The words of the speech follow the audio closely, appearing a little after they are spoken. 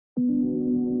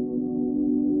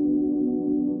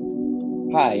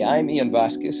Hi, I'm Ian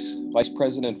Vasquez, Vice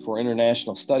President for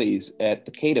International Studies at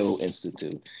the Cato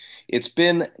Institute. It's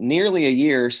been nearly a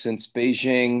year since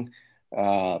Beijing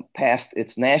passed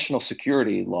its national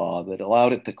security law that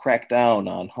allowed it to crack down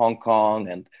on Hong Kong,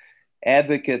 and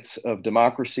advocates of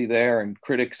democracy there and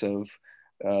critics of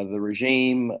the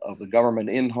regime, of the government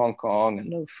in Hong Kong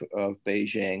and of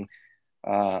Beijing,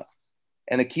 uh,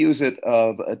 and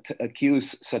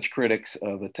accuse such critics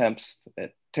of attempts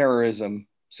at terrorism,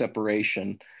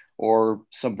 separation, or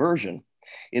subversion.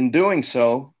 In doing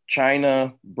so,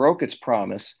 China broke its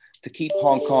promise to keep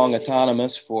Hong Kong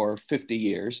autonomous for 50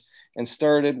 years and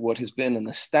started what has been an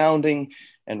astounding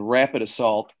and rapid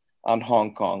assault on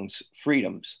Hong Kong's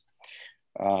freedoms.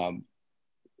 Um,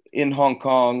 in Hong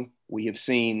Kong, we have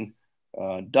seen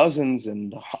dozens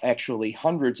and actually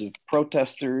hundreds of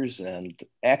protesters and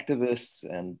activists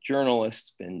and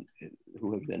journalists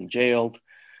who have been jailed,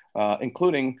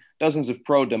 including dozens of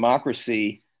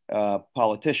pro-democracy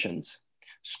politicians.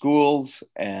 Schools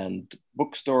and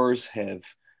bookstores have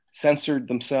censored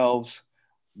themselves.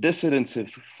 Dissidents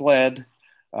have fled.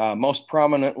 Most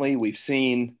prominently, we've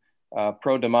seen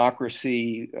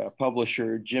pro-democracy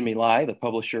publisher Jimmy Lai, the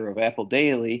publisher of Apple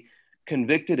Daily,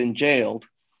 convicted and jailed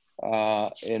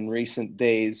in recent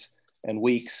days and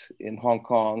weeks in Hong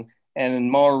Kong. And in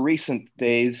more recent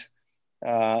days,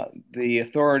 the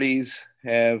authorities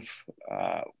have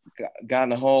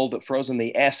gotten a hold, frozen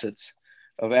the assets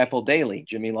of Apple Daily,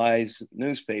 Jimmy Lai's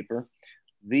newspaper,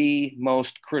 the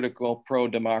most critical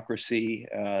pro-democracy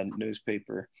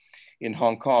newspaper in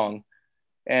Hong Kong,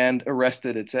 and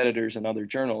arrested its editors and other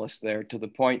journalists there, to the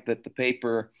point that the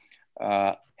paper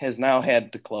has now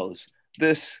had to close.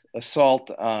 This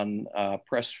assault on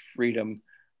press freedom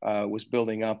was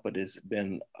building up, but has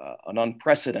been an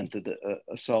unprecedented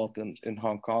assault in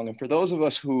Hong Kong. And for those of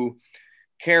us who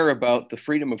care about the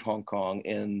freedom of Hong Kong,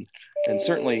 and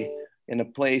certainly in a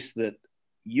place that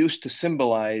used to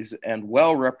symbolize and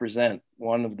well represent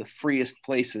one of the freest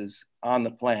places on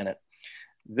the planet,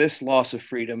 this loss of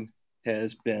freedom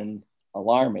has been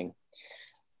alarming.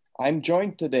 I'm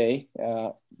joined today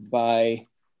by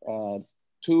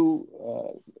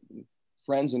two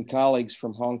friends and colleagues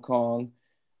from Hong Kong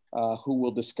who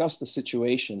will discuss the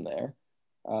situation there.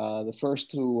 The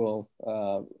first who will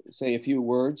say a few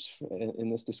words in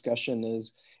this discussion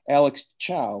is Alex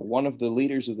Chow, one of the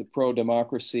leaders of the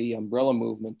pro-democracy umbrella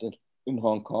movement in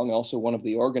Hong Kong, also one of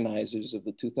the organizers of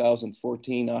the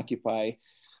 2014 Occupy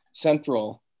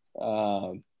Central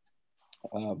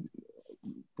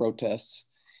protests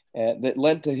that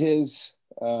led to his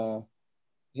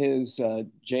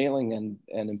jailing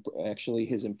and actually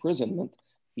his imprisonment.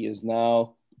 He is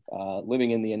now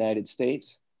living in the United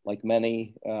States. Like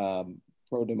many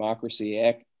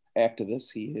pro-democracy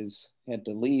activists, he has had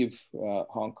to leave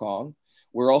Hong Kong.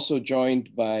 We're also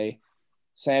joined by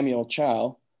Samuel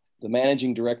Chow, the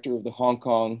managing director of the Hong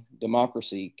Kong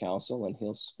Democracy Council, and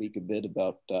he'll speak a bit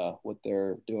about what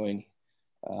they're doing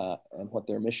and what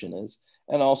their mission is,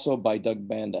 and also by Doug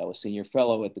Bandow, a senior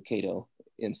fellow at the Cato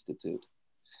Institute.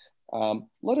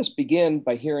 Let us begin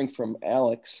by hearing from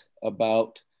Alex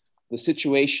about the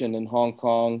situation in Hong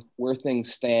Kong, where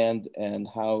things stand, and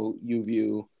how you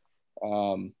view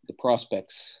the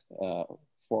prospects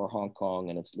for Hong Kong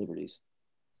and its liberties.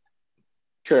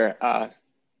 Sure.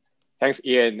 Thanks,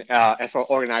 Ian, for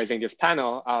organizing this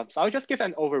panel. So I'll just give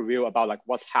an overview about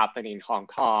what's happening in Hong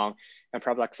Kong, and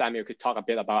probably Samuel could talk a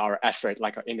bit about our effort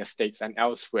in the States and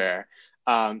elsewhere.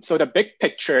 So the big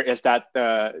picture is that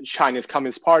the Chinese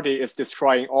Communist Party is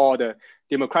destroying all the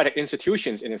democratic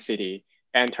institutions in the city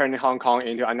and turning Hong Kong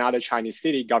into another Chinese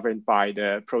city governed by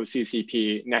the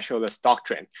pro-CCP nationalist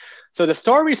doctrine. So the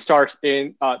story starts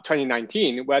in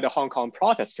 2019, where the Hong Kong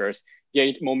protesters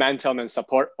gained momentum and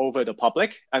support over the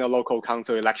public and the local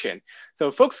council election.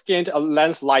 So folks gained a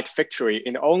landslide victory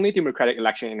in the only democratic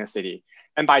election in the city.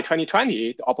 And by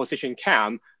 2020, the opposition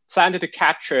camp planned to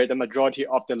capture the majority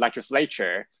of the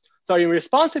legislature. So in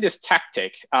response to this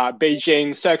tactic,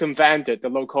 Beijing circumvented the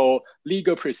local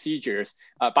legal procedures,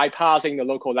 bypassing the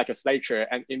local legislature,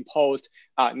 and imposed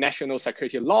national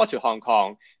security law to Hong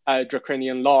Kong, a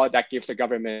draconian law that gives the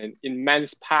government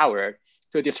immense power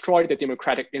to destroy the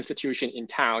democratic institution in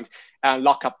town and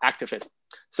lock up activists.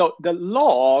 So the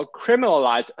law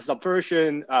criminalized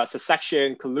subversion,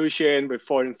 secession, collusion with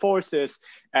foreign forces,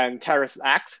 and terrorist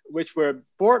acts, which were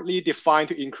broadly defined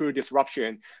to include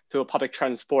disruption to public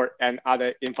transport and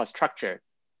other infrastructure.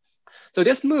 So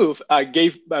this move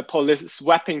gave police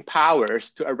sweeping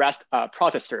powers to arrest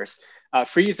protesters,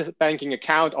 freeze the banking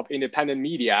account of independent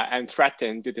media, and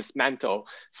threatened to dismantle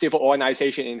civil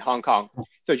organization in Hong Kong.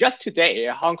 So just today,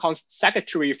 Hong Kong's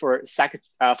Secretary for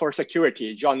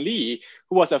Security, John Lee,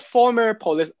 who was a former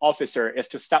police officer, is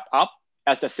to step up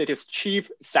as the city's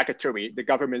chief secretary, the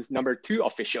government's #2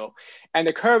 official. And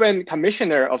the current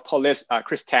commissioner of police,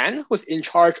 Chris Tan, who's in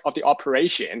charge of the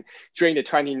operation during the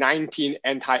 2019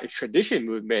 anti-extradition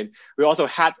movement. We also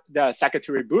had the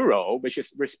Secretary Bureau, which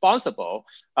is responsible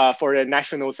for the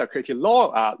national security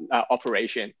law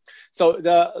operation. So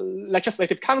the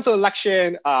Legislative Council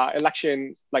election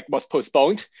was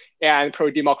postponed, and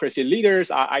pro-democracy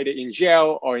leaders are either in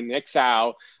jail or in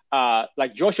exile.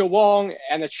 Like Joshua Wong,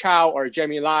 Anna Chow, or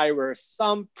Jamie Lai were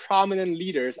some prominent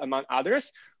leaders, among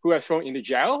others, who were thrown into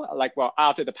jail,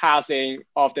 after the passing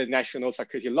of the national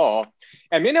security law.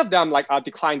 And many of them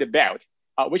declined the bail,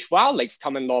 which violates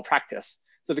common law practice.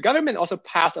 So the government also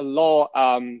passed a law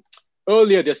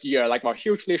earlier this year,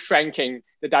 hugely shrinking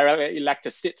the directly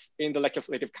elected seats in the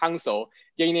Legislative Council,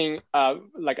 gaining a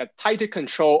tighter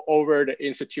control over the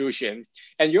institution.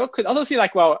 And you could also see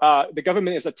the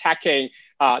government is attacking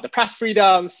the press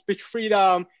freedom, speech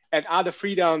freedom, and other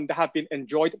freedom that have been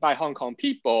enjoyed by Hong Kong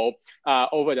people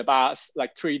over the past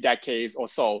 3 decades or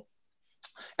so.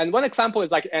 And one example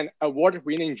is an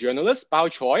award-winning journalist,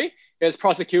 Bao Choi, is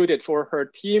prosecuted for her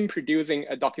team producing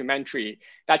a documentary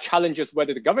that challenges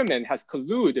whether the government has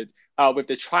colluded with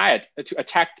the triad to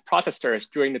attack protesters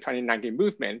during the 2019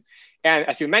 movement. And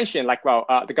as you mentioned,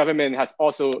 the government has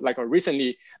also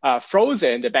recently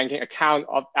frozen the banking account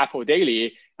of Apple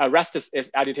Daily, arrested its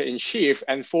editor-in-chief,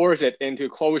 and forced it into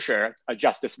closure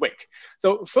just this week.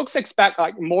 So folks expect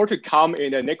more to come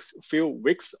in the next few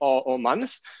weeks or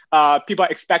months. People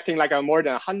are expecting more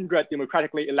than 100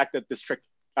 democratically elected district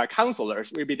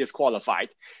councillors will be disqualified.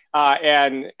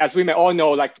 And as we may all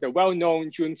know, the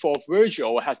well-known June 4th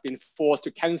Virgil has been forced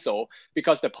to cancel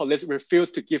because the police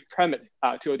refused to give permit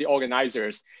to the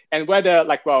organizers. And whether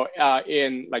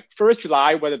in 1st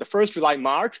July, whether the 1st July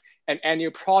March and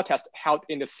annual protest held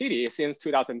in the city since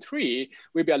 2003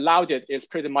 will be allowed is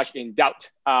pretty much in doubt.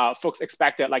 Folks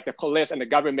expected the police and the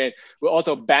government will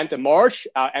also ban the march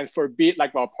and forbid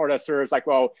protesters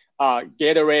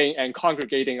gathering and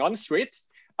congregating on the streets.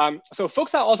 So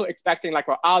folks are also expecting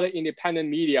other independent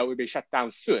media will be shut down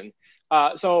soon.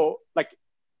 So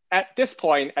at this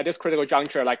point, at this critical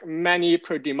juncture, many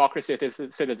pro-democracy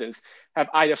citizens have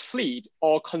either fled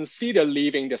or considered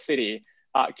leaving the city.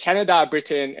 Canada,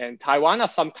 Britain, and Taiwan are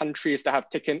some countries that have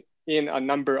taken in a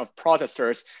number of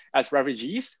protesters as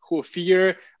refugees who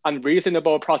fear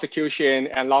unreasonable prosecution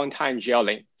and long-time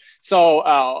jailing.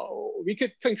 So we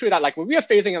could conclude that we are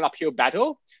facing an uphill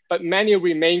battle, but many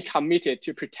remain committed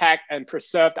to protect and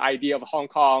preserve the idea of Hong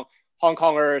Kong, Hong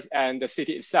Kongers, and the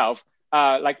city itself.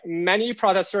 Many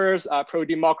protesters,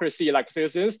 pro-democracy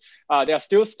citizens, they are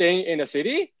still staying in the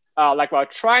city, while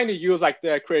trying to use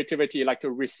their creativity to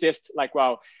resist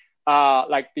the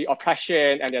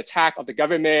oppression and the attack of the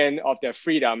government, of their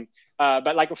freedom.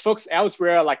 But folks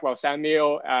elsewhere,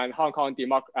 Samuel and Hong Kong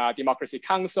Democracy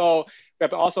Council, we're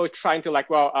also trying to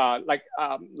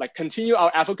continue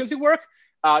our advocacy work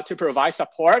to provide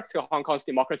support to Hong Kong's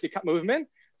democracy movement.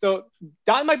 So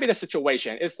that might be the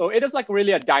situation. So it is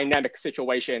really a dynamic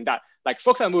situation that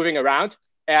folks are moving around,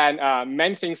 and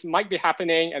many things might be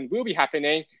happening and will be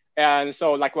happening. And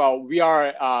so we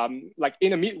are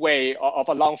in the midway of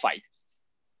a long fight.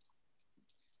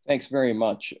 Thanks very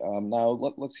much. Now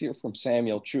let's hear from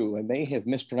Samuel Chu. I may have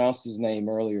mispronounced his name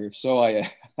earlier, if so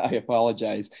I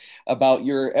apologize, about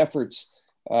your efforts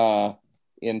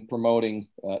in promoting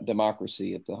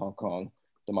democracy at the Hong Kong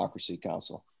Democracy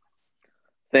Council.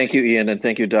 Thank you, Ian, and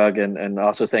thank you, Doug, and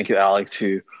also thank you, Alex,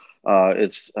 who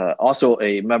is also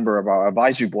a member of our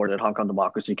advisory board at Hong Kong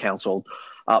Democracy Council.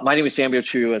 My name is Samuel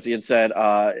Chu. As Ian said,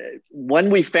 when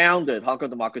we founded Hong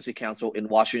Kong Democracy Council in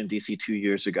Washington, D.C. 2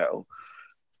 years ago,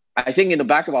 I think in the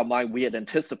back of our mind, we had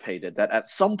anticipated that at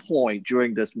some point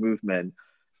during this movement,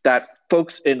 that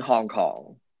folks in Hong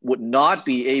Kong would not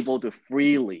be able to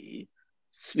freely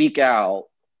speak out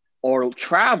or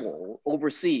travel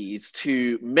overseas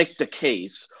to make the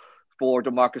case for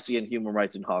democracy and human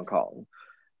rights in Hong Kong.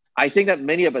 I think that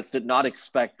many of us did not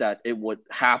expect that it would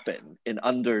happen in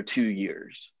under 2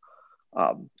 years.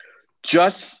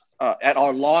 Just at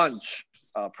our launch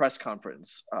press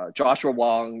conference, Joshua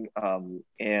Wong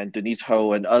and Denise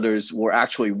Ho and others were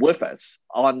actually with us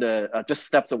on the just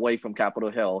steps away from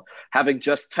Capitol Hill, having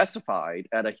just testified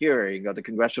at a hearing of the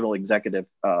Congressional Executive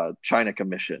China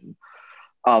Commission.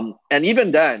 And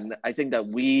even then, I think that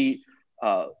we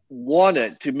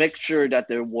wanted to make sure that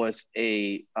there was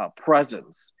a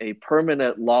presence, a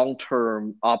permanent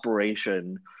long-term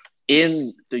operation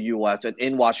in the US and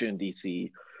in Washington,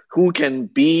 D.C., who can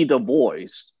be the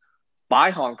voice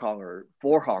by Hong Kongers,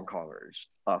 for Hong Kongers,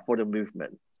 for the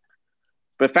movement.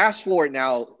 But fast forward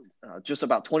now, just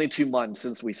about 22 months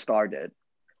since we started,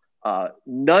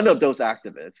 none of those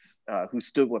activists who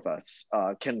stood with us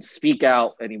can speak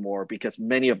out anymore because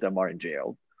many of them are in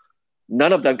jail.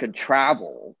 None of them can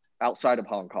travel outside of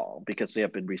Hong Kong because they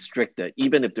have been restricted.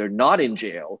 Even if they're not in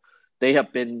jail, they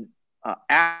have been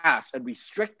asked and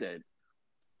restricted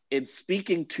in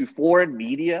speaking to foreign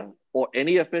media or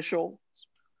any official,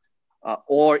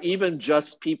 or even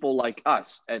just people like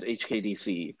us at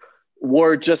HKDC,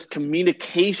 where just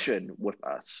communication with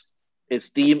us is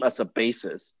deemed as a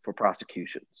basis for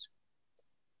prosecutions.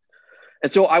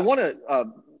 And so I want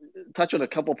to touch on a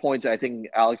couple points that I think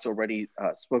Alex already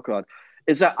spoke on,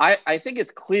 is that I think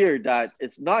it's clear that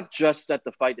it's not just that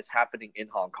the fight is happening in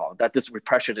Hong Kong, that this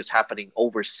repression is happening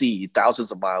overseas,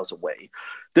 thousands of miles away.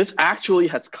 This actually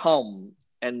has come,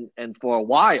 and for a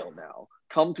while now,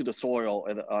 come to the soil,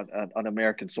 on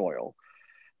American soil.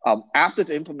 After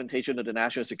the implementation of the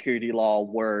national security law,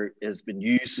 where it's been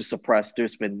used to suppress,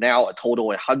 there's been now a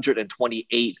total of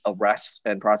 128 arrests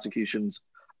and prosecutions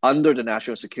under the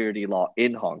national security law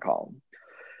in Hong Kong.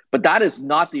 But that is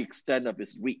not the extent of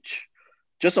its reach.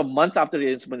 Just a month after the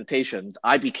implementations,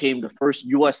 I became the first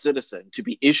US citizen to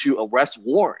be issued an arrest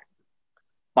warrant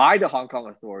by the Hong Kong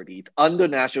authorities under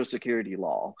national security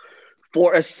law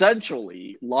for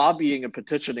essentially lobbying and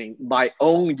petitioning my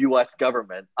own US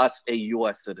government as a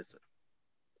US citizen.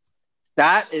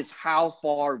 That is how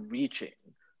far reaching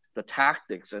the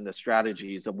tactics and the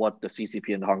strategies of what the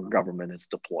CCP and the Hong Kong government is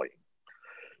deploying.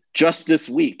 Just this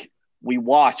week, we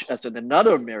watched as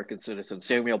another American citizen,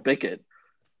 Samuel Bickett,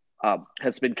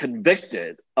 has been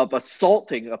convicted of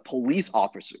assaulting police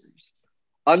officers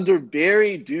under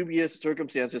very dubious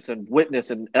circumstances and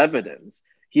witness and evidence.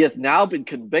 He has now been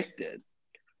convicted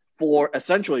for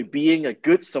essentially being a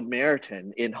good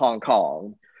Samaritan in Hong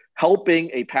Kong,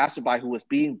 helping a passerby who was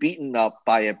being beaten up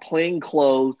by a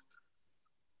plainclothes,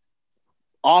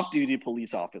 off-duty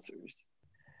police officers.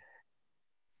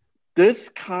 This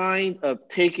kind of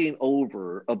taking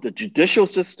over of the judicial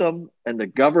system and the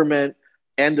government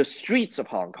and the streets of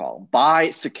Hong Kong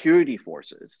by security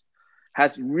forces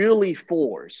has really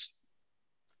forced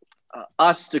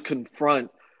us to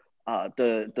confront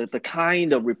the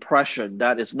kind of repression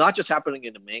that is not just happening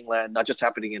in the mainland, not just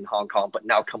happening in Hong Kong, but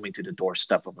now coming to the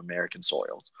doorstep of American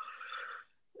soils.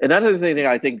 Another thing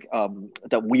I think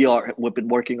that we've been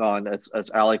working on, as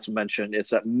Alex mentioned, is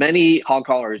that many Hong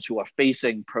Kongers who are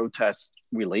facing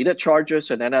protest-related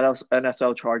charges and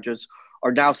NSL charges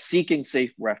are now seeking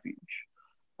safe refuge.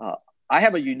 I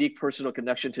have a unique personal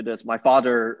connection to this. My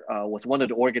father was one of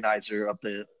the organizers of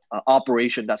the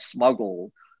operation that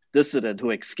smuggled dissident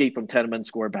who escaped from Tiananmen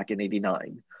Square back in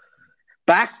 '89.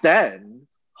 Back then,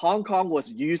 Hong Kong was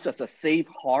used as a safe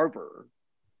harbor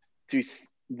to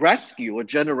rescue a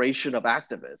generation of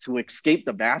activists who escaped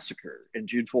the massacre in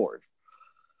June 4th.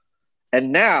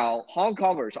 And now Hong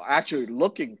Kongers are actually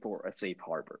looking for a safe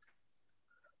harbor.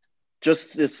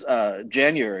 Just this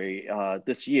January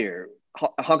this year,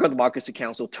 Hong Kong Democracy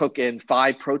Council took in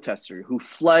 5 protesters who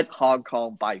fled Hong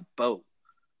Kong by boat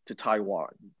to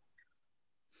Taiwan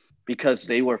because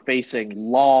they were facing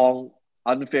long,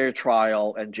 unfair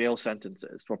trial and jail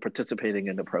sentences for participating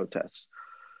in the protests.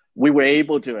 We were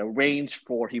able to arrange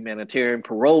for humanitarian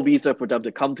parole visa for them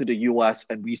to come to the US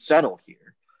and resettle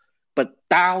here. But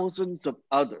thousands of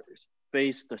others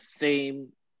face the same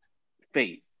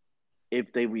fate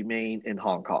if they remain in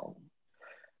Hong Kong.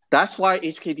 That's why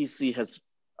HKDC has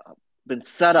been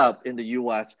set up in the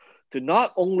US to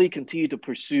not only continue to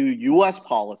pursue US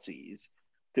policies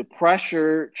to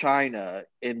pressure China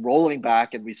in rolling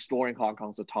back and restoring Hong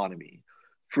Kong's autonomy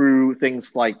through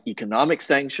things like economic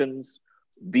sanctions,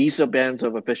 visa bans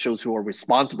of officials who are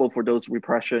responsible for those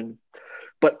repression,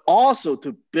 but also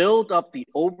to build up the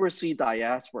overseas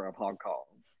diaspora of Hong Kong,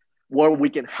 where we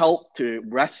can help to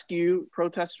rescue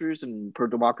protesters and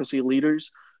pro-democracy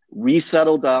leaders,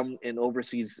 resettle them in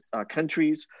overseas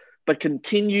countries, but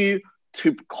continue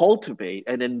to cultivate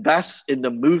and invest in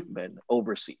the movement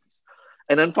overseas.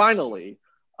 And then finally,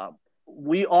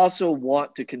 we also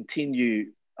want to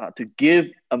continue to give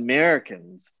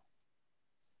Americans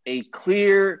a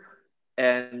clear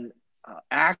and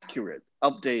accurate,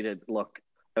 updated look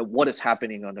at what is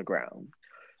happening on the ground.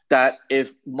 That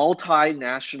if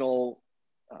multinational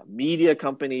media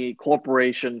company,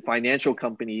 corporation, financial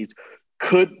companies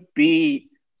could be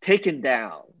taken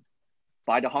down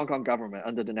by the Hong Kong government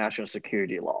under the national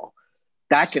security law,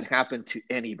 that can happen to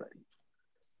anybody.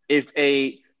 If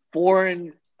a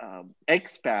foreign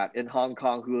expat in Hong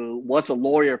Kong who was a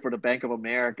lawyer for the Bank of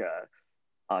America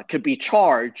could be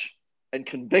charged and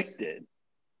convicted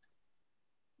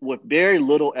with very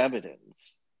little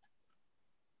evidence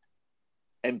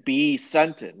and be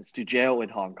sentenced to jail in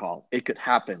Hong Kong, it could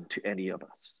happen to any of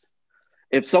us.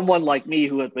 If someone like me,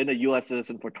 who has been a US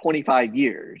citizen for 25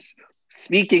 years,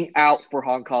 speaking out for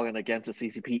Hong Kong and against the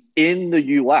CCP in the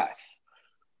US,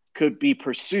 could be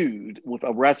pursued with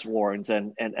arrest warrants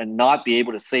and not be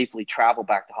able to safely travel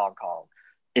back to Hong Kong,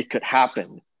 it could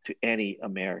happen to any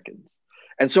Americans.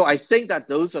 And so I think that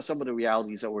those are some of the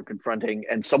realities that we're confronting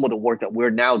and some of the work that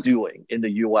we're now doing in the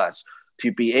US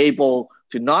to be able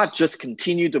to not just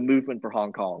continue the movement for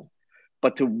Hong Kong,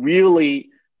 but to really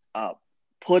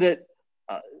put it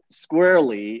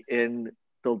squarely in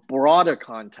the broader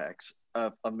context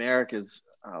of America's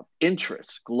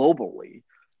interests globally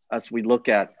as we look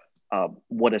at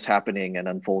what is happening and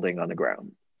unfolding on the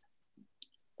ground.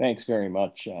 Thanks very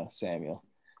much, Samuel.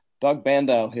 Doug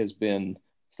Bandow has been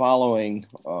following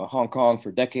Hong Kong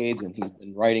for decades, and he's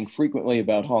been writing frequently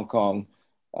about Hong Kong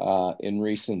in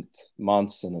recent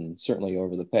months and certainly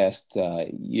over the past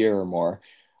year or more.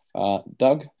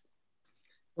 Doug?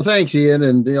 Well, thanks, Ian.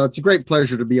 And it's a great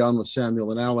pleasure to be on with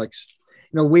Samuel and Alex.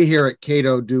 We here at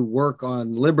Cato do work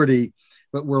on liberty,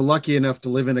 but we're lucky enough to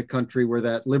live in a country where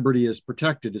that liberty is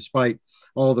protected, despite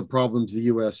all the problems the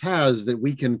U.S. has, that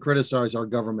we can criticize our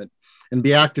government and be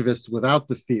activists without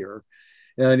the fear.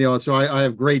 And, so I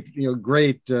have great,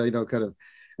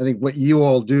 I think what you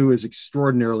all do is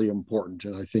extraordinarily important.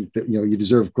 And I think that, you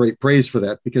deserve great praise for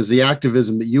that, because the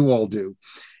activism that you all do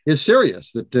is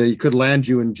serious, that it could land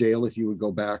you in jail if you would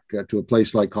go back to a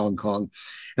place like Hong Kong,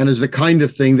 and is the kind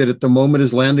of thing that at the moment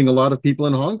is landing a lot of people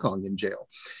in Hong Kong in jail,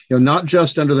 not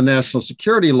just under the national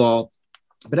security law,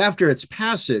 but after its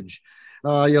passage,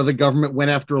 the government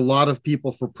went after a lot of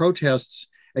people for protests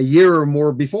a year or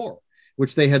more before,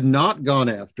 which they had not gone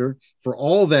after for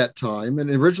all that time. And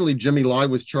originally Jimmy Lai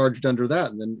was charged under that,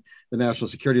 and then the national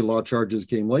security law charges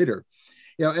came later.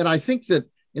 And I think that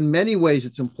in many ways,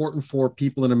 it's important for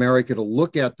people in America to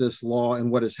look at this law and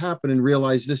what has happened and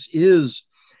realize this is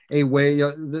a way.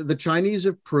 The Chinese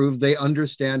have proved they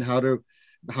understand how to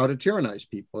tyrannize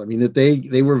people. I mean, that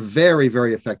they were very,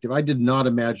 very effective. I did not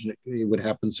imagine it would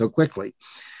happen so quickly.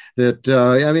 That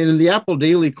in the Apple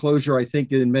Daily closure, I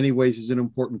think in many ways is an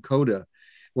important coda,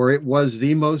 where it was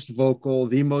the most vocal,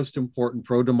 the most important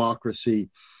pro-democracy,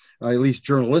 at least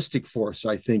journalistic force,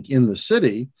 I think, in the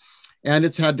city. And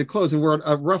it's had to close. And we're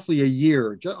roughly a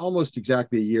year, almost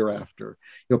exactly a year after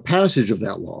passage of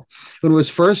that law. When it was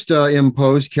first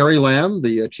imposed, Carrie Lam,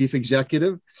 the chief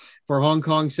executive for Hong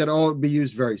Kong, said, it would be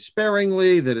used very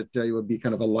sparingly, that it would be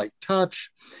kind of a light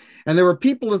touch. And there were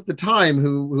people at the time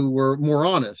who were more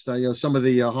honest. Some of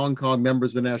the Hong Kong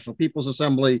members of the National People's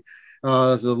Assembly,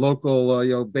 the local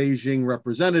Beijing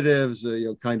representatives,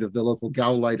 kind of the local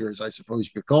Gauleiters, I suppose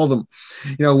you could call them,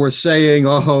 were saying,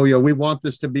 we want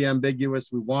this to be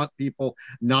ambiguous. We want people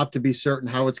not to be certain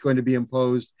how it's going to be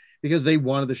imposed, because they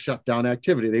wanted to shut down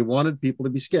activity. They wanted people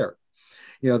to be scared.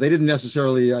 They didn't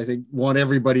necessarily, I think, want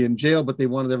everybody in jail, but they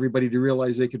wanted everybody to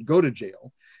realize they could go to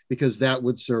jail, because that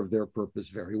would serve their purpose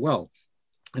very well.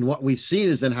 And what we've seen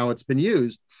is then how it's been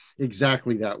used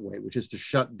exactly that way, which is to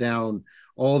shut down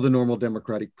all the normal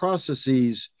democratic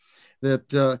processes that,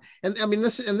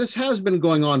 this has been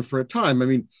going on for a time. I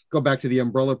mean, go back to the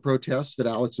umbrella protests that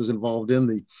Alex was involved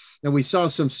in, and we saw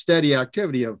some steady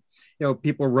activity of,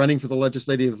 people running for the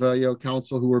legislative,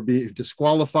 council who were being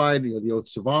disqualified, the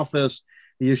oaths of office,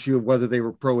 the issue of whether they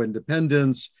were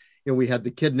pro-independence. We had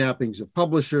the kidnappings of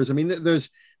publishers. I mean,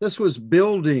 this was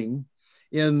building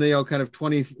in the kind of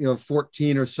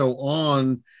 2014 or so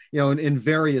on, in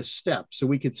various steps. So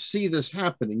we could see this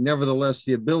happening. Nevertheless,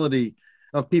 the ability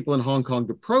of people in Hong Kong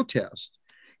to protest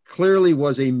clearly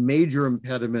was a major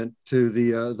impediment to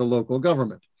the local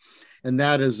government. And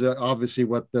that is obviously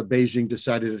what the Beijing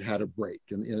decided it had to break.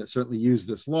 And it certainly used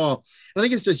this law. And I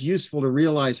think it's just useful to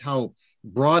realize how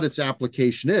broad its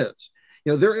application is.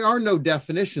 There are no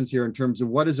definitions here in terms of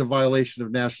what is a violation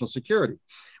of national security.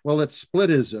 Well, it's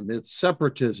splitism, it's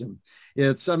separatism.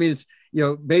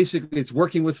 Basically it's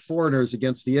working with foreigners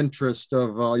against the interest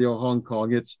of, Hong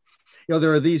Kong.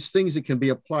 There are these things that can be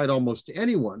applied almost to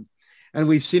anyone. And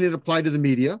we've seen it applied to the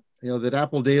media, that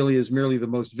Apple Daily is merely the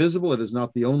most visible. It is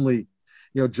not the only,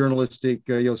 journalistic,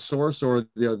 source, or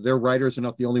their writers are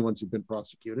not the only ones who've been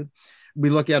prosecuted. We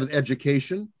look at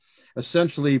education.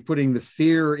 essentially putting the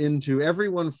fear into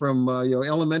everyone from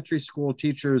elementary school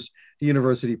teachers to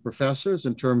university professors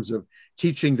in terms of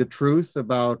teaching the truth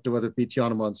about whether it be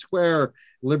Tiananmen Square,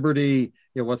 liberty,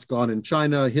 what's gone in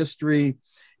China, history.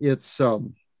 It's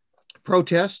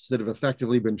protests that have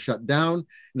effectively been shut down.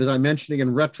 And as I mentioned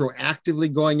again,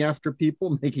 retroactively going after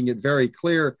people, making it very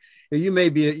clear you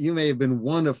may have been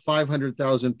one of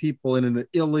 500,000 people in an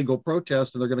illegal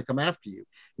protest, and they're going to come after you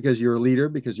because you're a leader,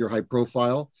 because you're high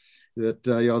profile. That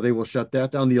they will shut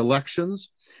that down. The elections,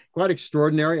 quite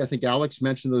extraordinary. I think Alex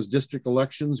mentioned those district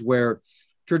elections where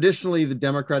traditionally the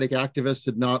Democratic activists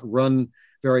had not run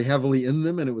very heavily in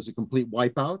them, and it was a complete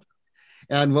wipeout.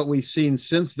 And what we've seen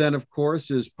since then, of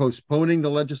course, is postponing the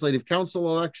legislative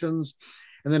council elections,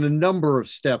 and then a number of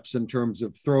steps in terms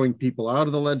of throwing people out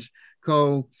of the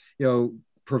LegCo,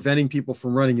 preventing people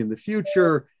from running in the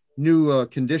future. New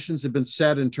conditions have been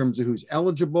set in terms of who's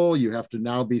eligible. You have to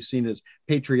now be seen as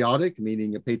patriotic,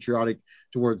 meaning patriotic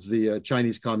towards the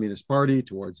Chinese Communist Party,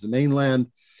 towards the mainland.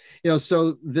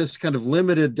 So this kind of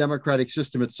limited democratic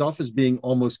system itself is being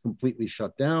almost completely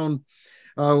shut down.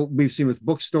 We've seen with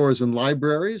bookstores and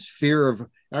libraries, fear of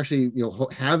actually,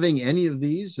 having any of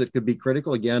these that could be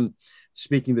critical. Again,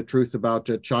 speaking the truth about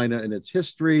China and its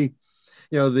history.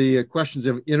 The questions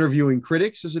of interviewing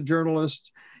critics as a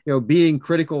journalist, being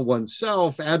critical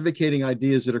oneself, advocating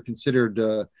ideas that are considered,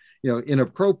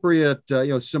 inappropriate,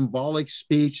 symbolic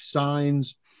speech,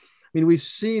 signs. I mean, we've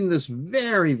seen this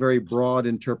very, very broad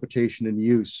interpretation and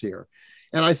use here.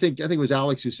 And I think it was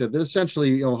Alex who said that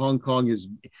essentially, Hong Kong is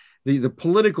the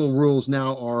political rules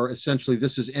now are essentially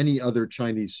this is any other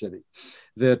Chinese city,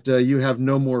 that you have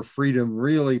no more freedom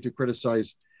really to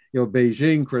criticize,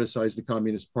 Beijing, criticize the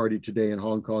Communist Party today in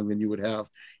Hong Kong than you would have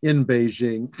in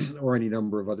Beijing or any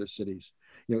number of other cities,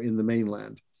 in the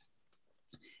mainland.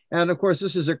 And of course,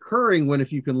 this is occurring when,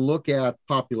 if you can look at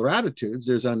popular attitudes,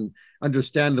 there's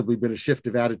understandably been a shift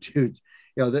of attitudes.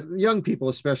 That young people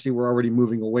especially were already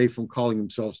moving away from calling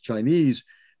themselves Chinese,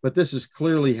 but this has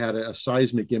clearly had a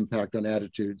seismic impact on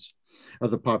attitudes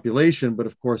of the population. But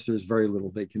of course, there's very little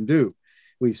they can do.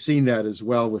 We've seen that as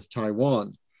well with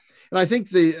Taiwan. And I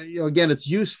think again, it's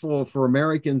useful for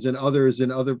Americans and others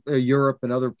in other Europe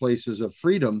and other places of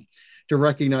freedom to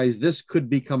recognize this could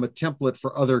become a template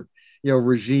for other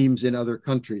regimes in other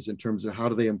countries in terms of how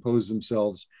do they impose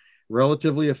themselves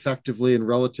relatively effectively and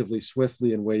relatively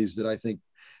swiftly in ways that I think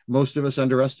most of us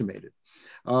underestimated.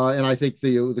 And I think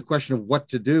the question of what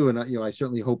to do, and I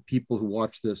certainly hope people who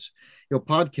watch this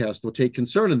podcast will take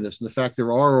concern in this. And the fact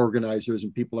there are organizers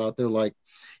and people out there like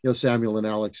Samuel and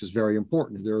Alex is very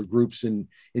important. There are groups in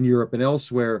Europe and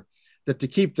elsewhere that to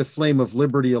keep the flame of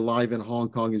liberty alive in Hong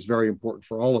Kong is very important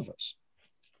for all of us.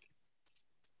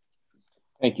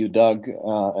 Thank you, Doug,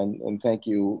 and thank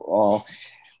you all.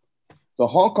 The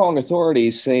Hong Kong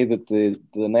authorities say that the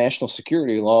national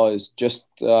security law is just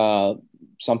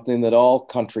something that all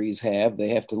countries have. They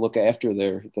have to look after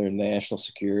their national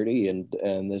security, and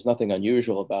there's nothing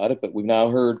unusual about it. But we've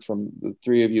now heard from the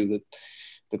three of you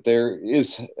that there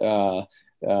is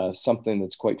something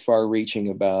that's quite far-reaching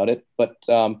about it. But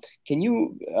can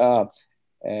you,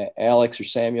 Alex or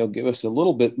Samuel, give us a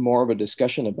little bit more of a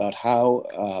discussion about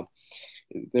how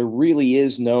there really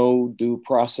is no due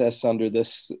process under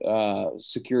this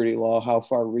security law,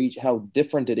 how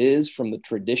different it is from the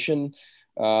tradition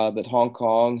that Hong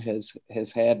Kong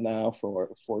has had now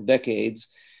for decades,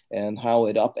 and how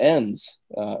it upends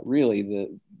really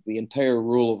the entire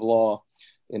rule of law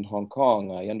in Hong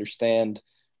Kong. I understand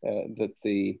that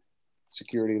the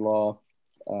security law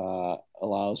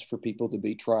allows for people to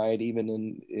be tried even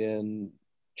in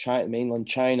China, mainland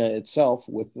China itself,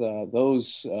 with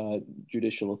those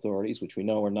judicial authorities, which we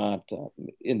know are not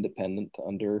independent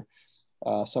under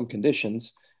some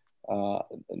conditions.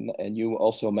 And you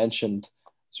also mentioned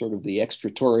sort of the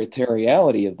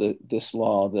extraterritoriality of this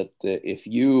law, that if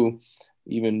you,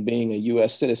 even being a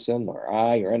US citizen, or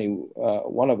I, or any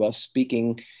one of us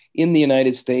speaking in the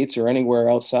United States or anywhere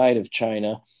outside of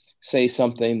China, say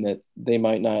something that they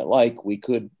might not like, we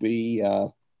could be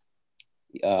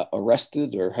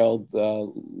arrested or held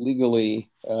legally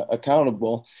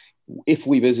accountable if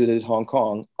we visited Hong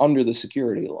Kong under the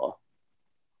security law.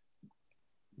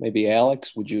 Maybe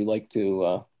Alex, would you like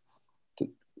to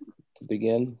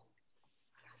begin?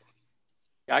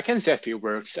 I can say a few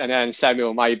words, and then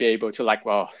Samuel might be able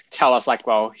to tell us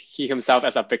he himself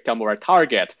as a victim or a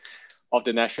target of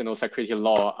the national security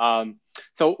law.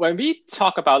 So when we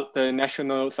talk about the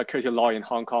national security law in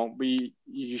Hong Kong, we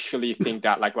usually think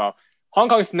that Hong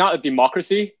Kong is not a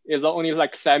democracy; it's only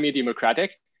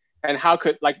semi-democratic, and how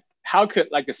could how could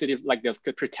like the cities like this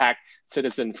could protect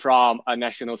citizens from a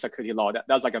national security law?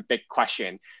 That's like a big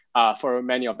question for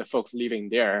many of the folks living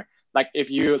there. Like if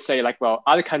you say like, well,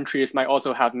 other countries might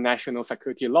also have national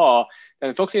security law,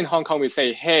 then folks in Hong Kong will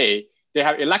say, hey, they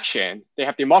have election, they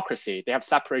have democracy, they have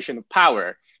separation of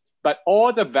power. But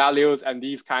all the values and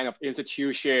these kind of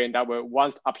institutions that were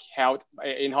once upheld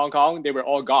in Hong Kong, they were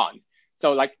all gone.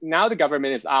 So like now the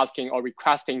government is asking or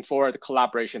requesting for the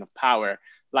collaboration of power,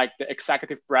 like the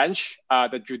executive branch,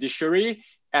 the judiciary,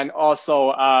 and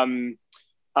also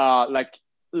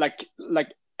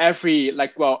every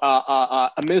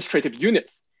administrative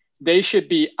units. They should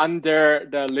be under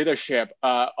the leadership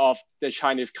of the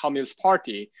Chinese Communist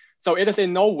Party. So it is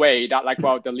in no way that like,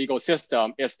 well, the legal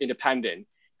system is independent,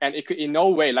 and it could in no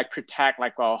way like protect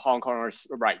like, well, Hong Kongers'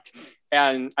 right.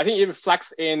 And I think it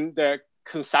reflects in the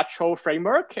conceptual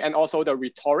framework and also the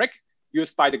rhetoric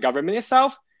used by the government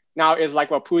itself. Now is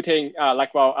like, well, putting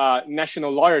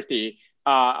national loyalty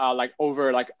like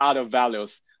over like other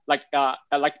values, like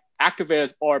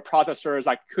activists or protesters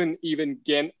like couldn't even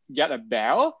get a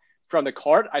bail from the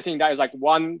court. I think that is like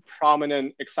one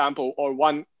prominent example or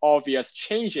one obvious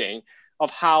changing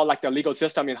of how like the legal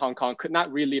system in Hong Kong could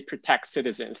not really protect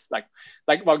citizens.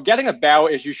 Well, getting a bail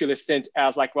is usually seen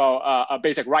as like, well, a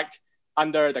basic right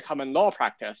under the common law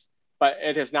practice, but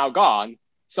it is now gone.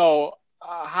 So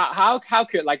how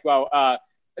could like, well,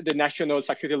 the national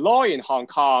security law in Hong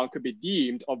Kong could be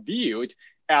deemed or viewed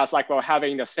as like, well,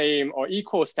 having the same or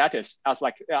equal status as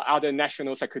like other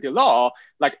national security law,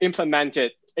 like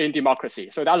implemented in democracy?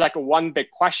 So that's like one big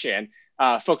question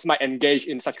folks might engage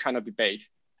in such kind of debate.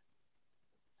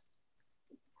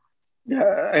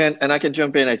 Yeah, and I can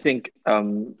jump in. I think, I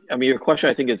mean, your question,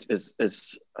 I think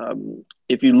is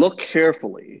if you look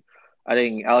carefully, I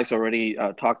think Alex already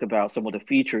talked about some of the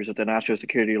features of the national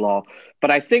security law,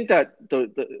 but I think that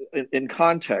in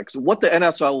context, what the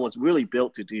NSL was really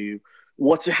built to do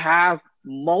was to have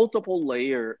multiple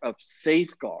layers of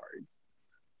safeguards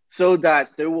so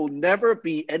that there will never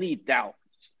be any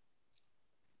doubts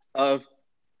of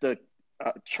the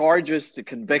charges, the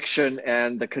conviction,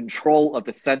 and the control of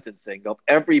the sentencing of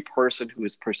every person who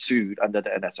is pursued under the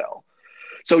NSL.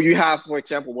 So you have, for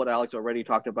example, what Alex already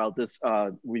talked about, this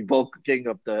revoking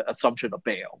of the assumption of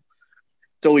bail.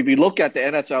 So if you look at the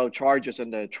NSL charges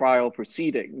and the trial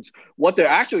proceedings, what they're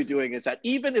actually doing is that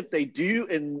even if they do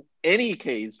in any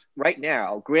case right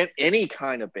now, grant any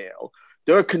kind of bail,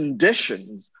 there are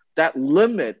conditions that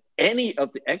limit any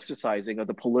of the exercising of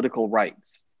the political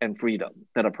rights and freedom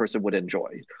that a person would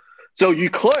enjoy. So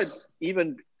you could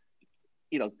even,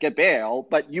 get bail,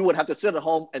 but you would have to sit at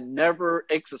home and never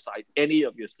exercise any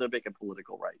of your civic and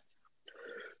political rights.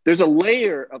 There's a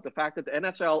layer of the fact that the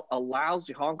NSL allows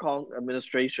the Hong Kong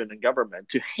administration and government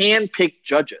to handpick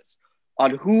judges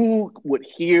on who would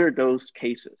hear those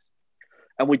cases.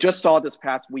 And we just saw this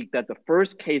past week that the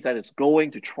first case that is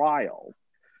going to trial,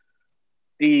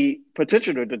 the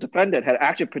petitioner, the defendant, had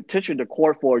actually petitioned the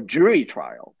court for a jury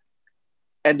trial.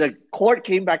 And the court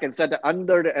came back and said that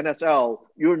under the NSL,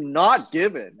 you're not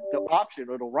given the option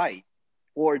or the right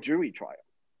for a jury trial.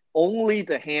 Only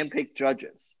the handpicked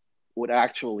judges would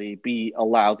actually be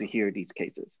allowed to hear these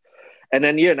cases. And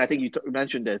then, Ian, I think you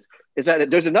mentioned this, is that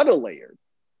there's another layer.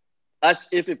 As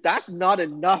if that's not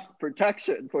enough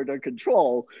protection for their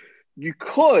control, you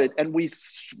could, and we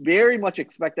very much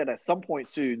expect that at some point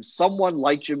soon, someone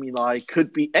like Jimmy Lai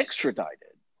could be extradited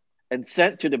and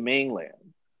sent to the mainland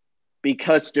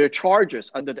because their charges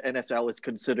under the NSL is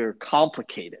considered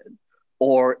complicated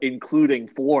or including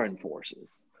foreign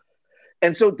forces.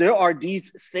 And so there are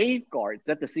these safeguards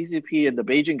that the CCP and the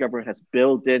Beijing government has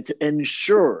built in to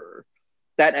ensure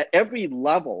that at every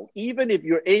level, even if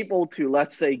you're able to,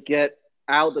 let's say, get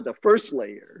out of the first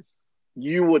layer,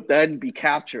 you would then be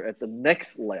captured at the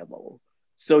next level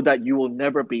so that you will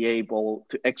never be able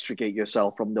to extricate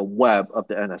yourself from the web of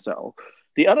the NSL.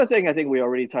 The other thing I think we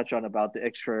already touched on about the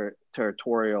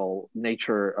extraterritorial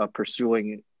nature of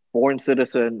pursuing foreign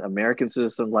citizen, American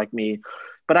citizen like me.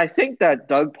 But I think that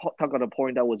Doug touched on a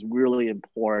point that was really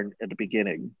important at the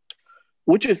beginning,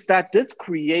 which is that this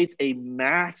creates a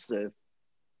massive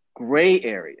gray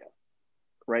area,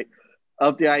 right?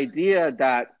 Of the idea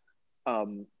that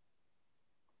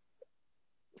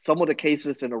some of the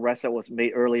cases and arrests that was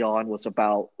made early on was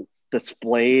about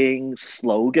displaying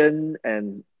slogan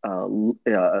and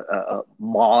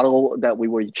model that we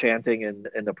were chanting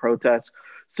in the protests.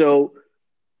 So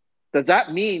does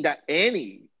that mean that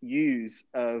any use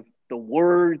of the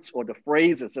words or the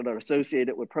phrases that are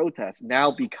associated with protests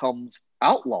now becomes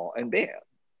outlaw and banned?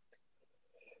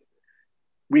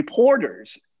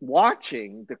 reporters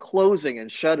watching the closing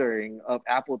and shuttering of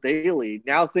Apple Daily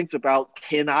now thinks about,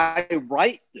 can I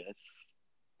write this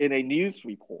in a news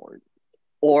report?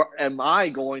 Or am I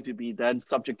going to be then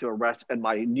subject to arrest and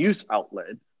my news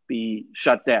outlet be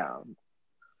shut down?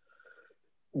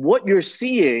 What you're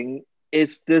seeing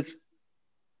is this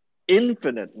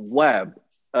infinite web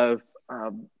of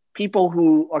people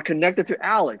who are connected to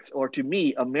Alex or to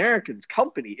me, Americans,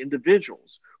 company,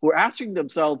 individuals, who are asking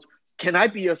themselves, can I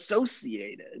be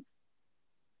associated,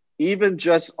 even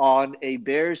just on a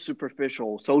very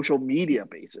superficial social media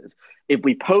basis? If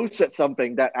we posted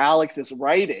something that Alex is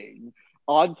writing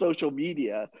on social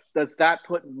media, does that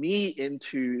put me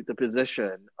into the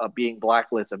position of being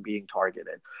blacklisted and being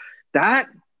targeted? That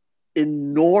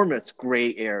enormous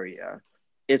gray area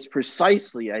is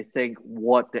precisely, I think,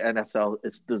 what the NSL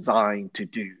is designed to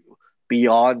do,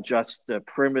 beyond just the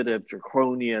primitive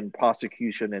draconian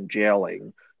prosecution and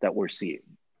jailing that we're seeing.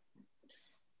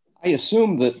 I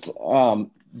assume that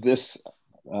this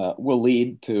will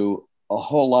lead to a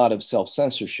whole lot of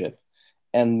self-censorship,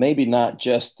 and maybe not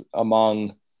just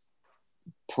among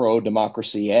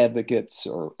pro-democracy advocates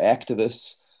or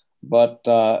activists, but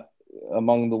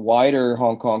among the wider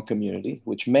Hong Kong community,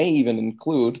 which may even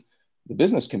include the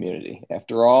business community.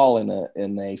 After all,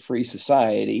 in a free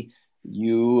society,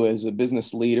 you as a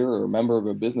business leader or a member of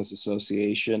a business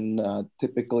association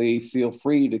typically feel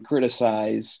free to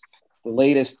criticize the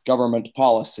latest government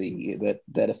policy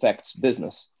that affects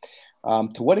business.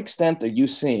 To what extent are you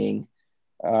seeing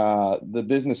the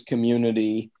business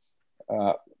community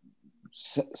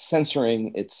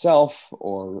censoring itself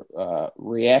or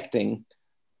reacting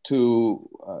to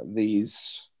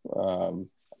these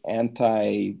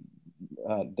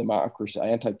anti-democracy,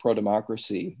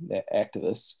 anti-pro-democracy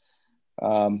activists?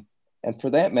 And for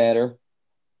that matter,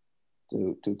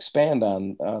 to expand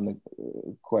on the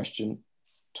question,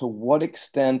 to what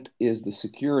extent is the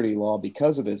security law,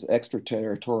 because of its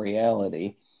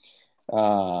extraterritoriality,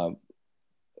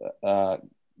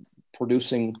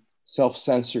 producing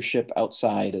self-censorship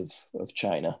outside of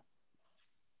China?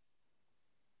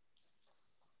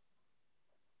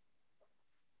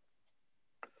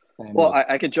 Well,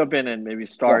 I could jump in and maybe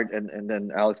start, yeah. and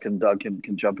then Alex and Doug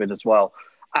can jump in as well.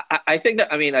 I think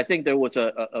that, I think there was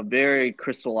a very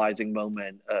crystallizing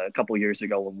moment a couple of years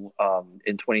ago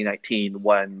in 2019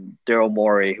 when Daryl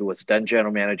Morey, who was then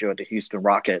general manager of the Houston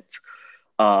Rockets,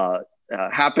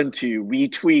 happened to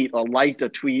retweet or like a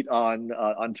tweet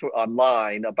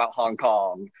online about Hong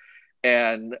Kong.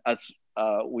 And as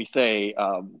we say,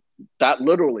 that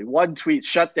literally one tweet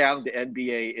shut down the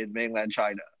NBA in mainland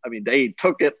China. I mean, they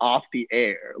took it off the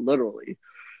air, literally.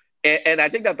 And I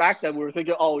think that back then we were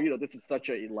thinking, oh, this is such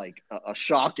a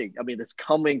shocking, it's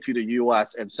coming to the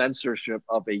US and censorship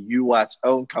of a US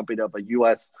owned company, of a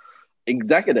US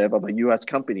executive of a US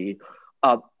company.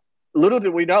 Little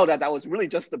did we know that was really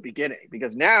just the beginning,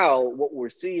 because now what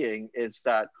we're seeing is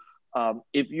that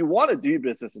if you want to do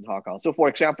business in Hong Kong, so for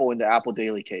example, in the Apple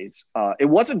Daily case, it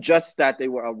wasn't just that they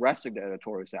were arresting the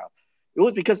editorial staff. It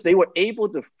was because they were able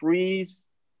to freeze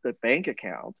the bank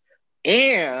accounts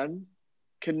and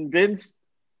convince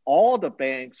all the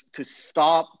banks to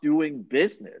stop doing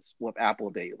business with Apple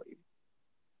Daily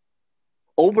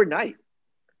overnight.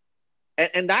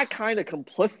 And that kind of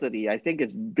complicity, I think,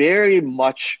 is very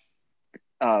much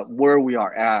where we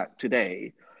are at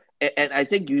today. And I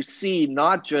think you see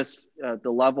not just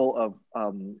the level of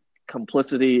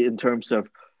complicity in terms of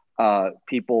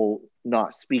people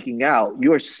not speaking out.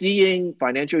 You're seeing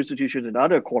financial institutions and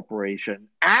other corporations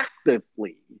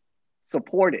actively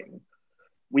supporting.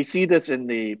 We see this in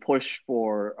the push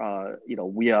for,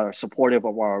 we are supportive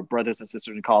of our brothers and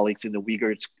sisters and colleagues in the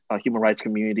Uyghurs human rights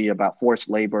community about forced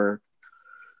labor.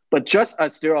 But just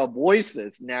as there are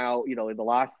voices now, in the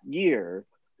last year,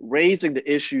 raising the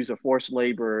issues of forced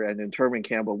labor and internment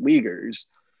camp of Uyghurs,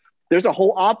 there's a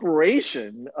whole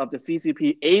operation of the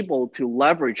CCP able to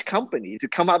leverage companies to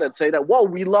come out and say that, whoa,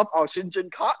 we love our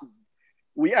Shenzhen cotton.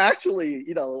 We actually,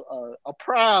 are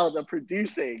proud of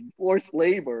producing forced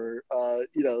labor,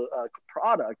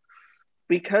 product,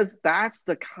 because that's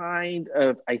the kind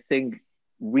of, I think,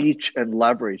 reach and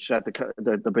leverage that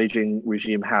the Beijing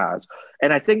regime has.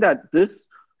 And I think that this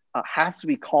has to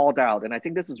be called out. And I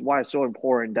think this is why it's so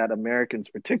important that Americans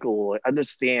particularly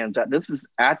understand that this is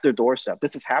at their doorstep.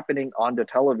 This is happening on the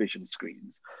television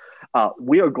screens.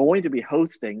 We are going to be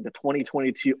hosting the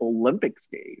 2022 Olympics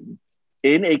game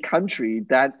in a country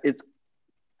that is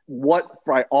what,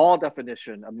 by all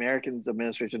definition, Americans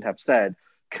administration have said,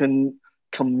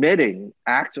 committing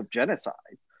acts of genocide.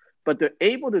 But they're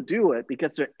able to do it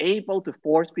because they're able to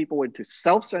force people into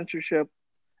self-censorship,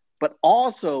 but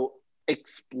also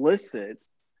explicit,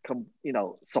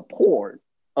 support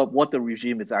of what the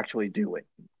regime is actually doing.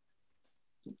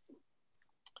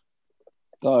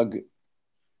 Doug,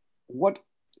 what,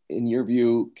 in your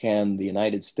view, can the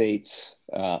United States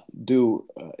do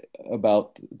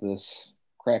about this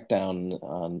crackdown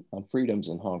on freedoms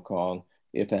in Hong Kong,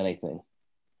 if anything?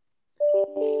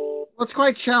 Well, it's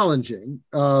quite challenging.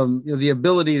 The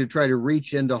ability to try to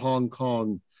reach into Hong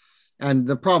Kong, and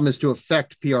the problem is to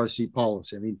affect PRC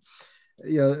policy. I mean,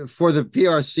 for the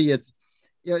PRC,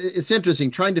 it's interesting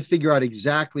trying to figure out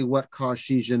exactly what caused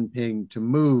Xi Jinping to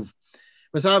move.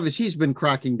 It's obvious he's been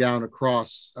cracking down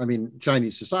across,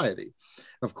 Chinese society,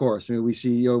 of course. We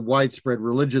see widespread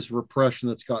religious repression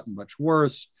that's gotten much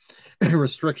worse,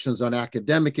 restrictions on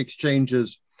academic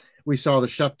exchanges. We saw the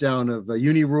shutdown of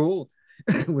UniRule,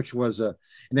 which was an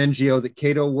NGO that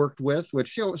Cato worked with,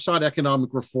 which sought economic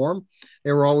reform.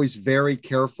 They were always very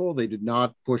careful. They did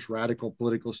not push radical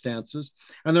political stances,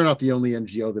 and they're not the only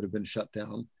NGO that have been shut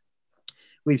down.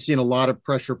 We've seen a lot of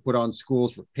pressure put on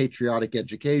schools for patriotic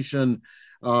education.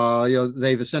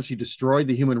 They've essentially destroyed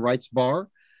the human rights bar.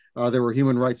 There were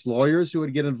human rights lawyers who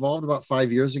would get involved about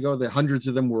 5 years ago. Hundreds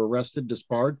of them were arrested,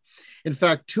 disbarred. In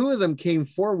fact, 2 of them came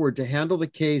forward to handle the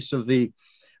case of the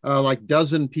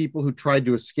dozen people who tried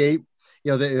to escape.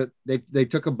 They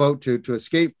took a boat to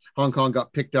escape. Hong Kong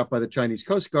got picked up by the Chinese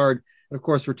Coast Guard, and of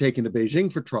course were taken to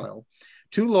Beijing for trial.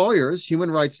 2 lawyers, human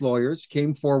rights lawyers,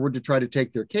 came forward to try to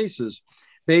take their cases.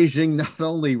 Beijing not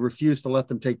only refused to let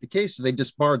them take the cases, they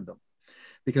disbarred them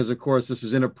because, of course, this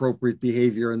was inappropriate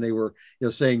behavior, and they were,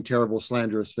 saying terrible,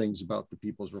 slanderous things about the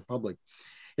People's Republic.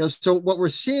 So what we're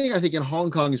seeing, I think, in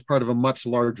Hong Kong is part of a much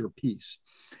larger piece.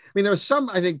 There are some,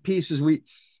 I think, pieces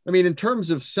in terms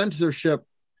of censorship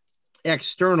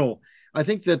external, I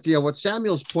think that, what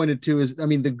Samuel's pointed to is,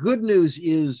 the good news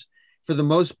is, for the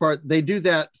most part, they do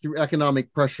that through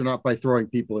economic pressure, not by throwing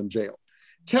people in jail.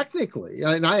 Technically,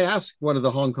 and I asked one of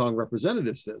the Hong Kong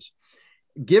representatives this,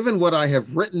 given what I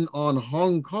have written on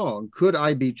Hong Kong, could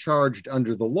I be charged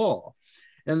under the law?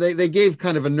 And they gave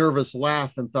kind of a nervous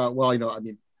laugh and thought, well,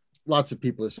 lots of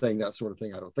people are saying that sort of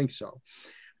thing. I don't think so.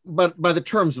 But by the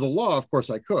terms of the law, of course,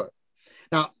 I could.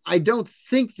 Now, I don't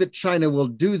think that China will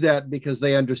do that because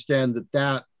they understand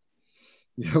that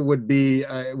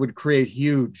would create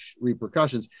huge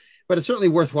repercussions. But it's certainly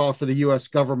worthwhile for the U.S.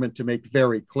 government to make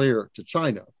very clear to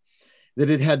China that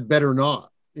it had better not,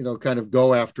 kind of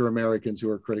go after Americans who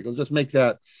are critical. Just make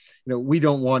that, we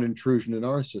don't want intrusion in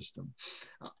our system.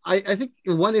 I think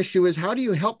one issue is, how do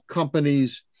you help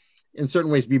companies in certain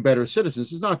ways be better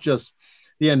citizens? It's not just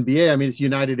the NBA. It's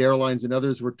United Airlines and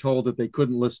others were told that they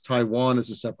couldn't list Taiwan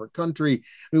as a separate country.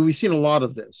 We've seen a lot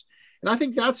of this. And I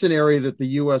think that's an area that the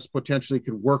U.S. potentially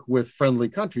could work with friendly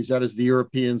countries, that is the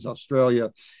Europeans,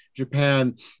 Australia,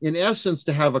 Japan, in essence,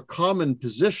 to have a common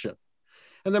position.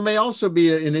 And there may also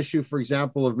be an issue, for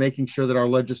example, of making sure that our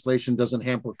legislation doesn't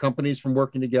hamper companies from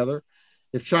working together.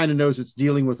 If China knows it's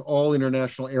dealing with all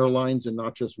international airlines and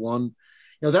not just one,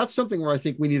 that's something where I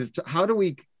think we need to, how do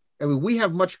we, we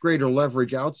have much greater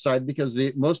leverage outside because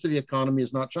most of the economy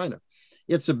is not China.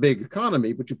 It's a big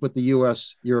economy, but you put the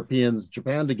US, Europeans,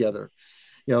 Japan together,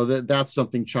 that's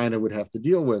something China would have to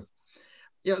deal with.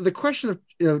 The question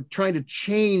of trying to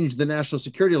change the national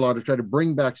security law to try to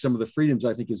bring back some of the freedoms,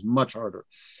 I think, is much harder.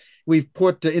 We've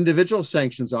put individual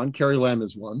sanctions on. Carrie Lam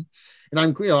is one.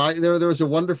 And there was a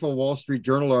wonderful Wall Street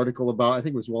Journal article about, I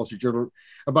think it was Wall Street Journal,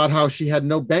 about how she had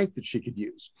no bank that she could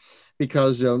use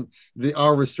because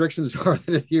our restrictions are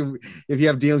that if you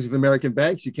have dealings with American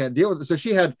banks, you can't deal with it. So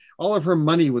she had all of her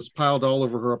money was piled all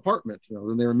over her apartment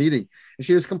when they were meeting, and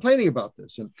she was complaining about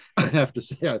this. And I have to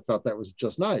say, I thought that was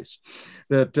just nice.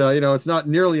 That it's not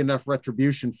nearly enough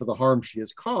retribution for the harm she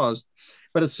has caused,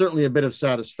 but it's certainly a bit of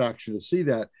satisfaction to see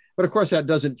that. But of course, that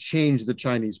doesn't change the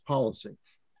Chinese policy.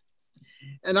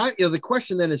 And the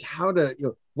question then is how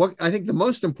to, what I think the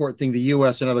most important thing the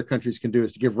U.S. and other countries can do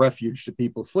is to give refuge to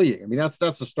people fleeing. That's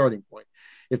the starting point.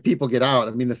 If people get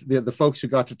out, the folks who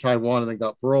got to Taiwan and then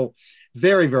got parole,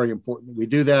 very, very important that we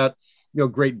do that.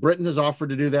 Great Britain has offered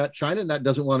to do that. China that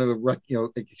doesn't want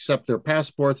to, accept their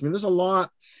passports. There's a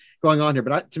lot going on here,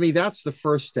 but to me, that's the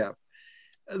first step.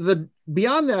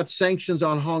 Beyond that, sanctions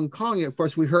on Hong Kong, of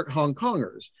course, we hurt Hong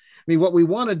Kongers. What we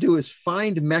want to do is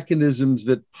find mechanisms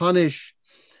that punish,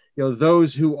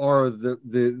 those who are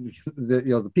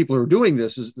the people who are doing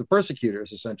this, is the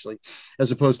persecutors, essentially,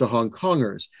 as opposed to Hong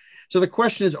Kongers. So the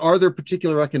question is, are there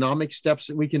particular economic steps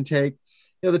that we can take?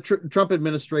 The Trump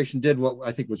administration did what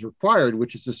I think was required,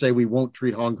 which is to say we won't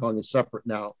treat Hong Kong as separate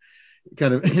now.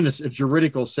 kind of in a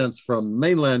juridical sense from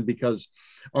mainland, because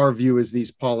our view is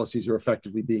these policies are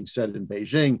effectively being set in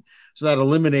Beijing. So that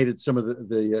eliminated some of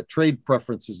the trade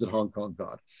preferences that Hong Kong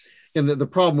got. And the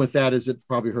problem with that is it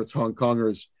probably hurts Hong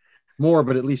Kongers more,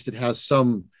 but at least it has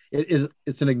some,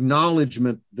 it's an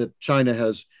acknowledgement that China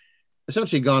has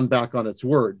essentially gone back on its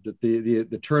word, that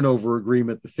the turnover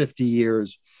agreement, the 50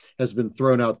 years has been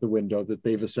thrown out the window, that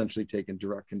they've essentially taken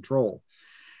direct control.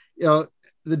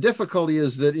 The difficulty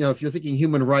is that, if you're thinking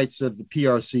human rights of the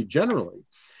PRC generally,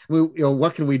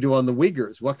 what can we do on the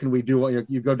Uyghurs? What can we do?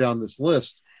 You go down this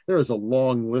list, there is a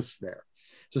long list there.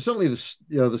 So certainly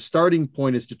the starting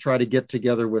point is to try to get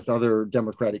together with other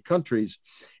democratic countries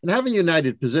and have a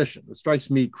united position. It strikes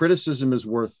me criticism is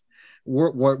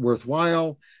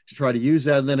worthwhile to try to use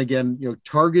that. And then again,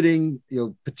 targeting,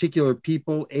 particular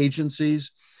people,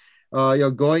 agencies,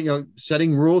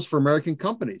 setting rules for American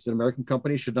companies. And American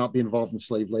companies should not be involved in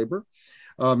slave labor.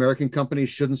 American companies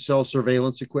shouldn't sell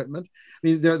surveillance equipment. I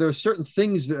mean, there are certain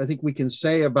things that I think we can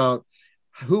say about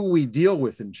who we deal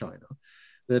with in China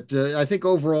that I think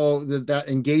overall that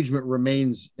engagement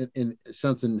remains in a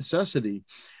sense of necessity,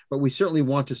 but we certainly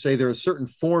want to say there are certain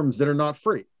forms that are not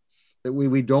free, that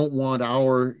we don't want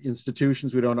our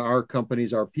institutions, we don't want our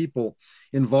companies, our people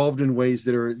involved in ways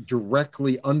that are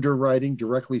directly underwriting,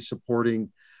 directly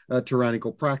supporting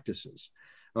tyrannical practices.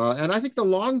 And I think the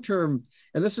long term,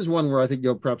 and this is one where I think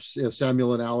perhaps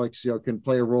Samuel and Alex can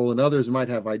play a role, and others might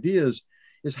have ideas,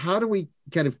 is how do we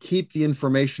kind of keep the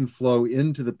information flow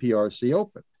into the PRC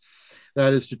open?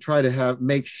 That is to try to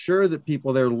make sure that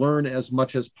people there learn as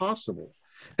much as possible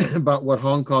about what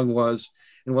Hong Kong was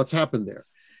and what's happened there.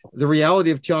 The reality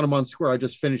of Tiananmen Square, I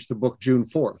just finished the book June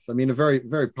 4th. I mean, a very,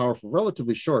 very powerful,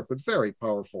 relatively short, but very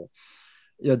powerful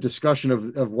discussion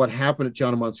of what happened at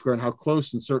Tiananmen Square and how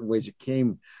close in certain ways it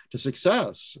came to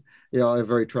success,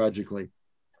 very tragically.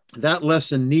 That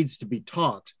lesson needs to be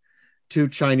taught to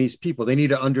Chinese people. They need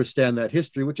to understand that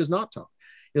history, which is not taught.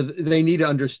 They need to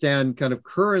understand kind of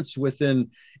currents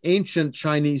within ancient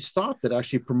Chinese thought that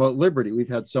actually promote liberty. We've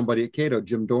had somebody at Cato,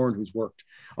 Jim Dorn, who's worked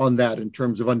on that in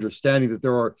terms of understanding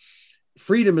that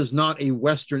freedom is not a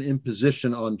Western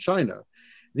imposition on China.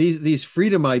 These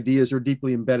freedom ideas are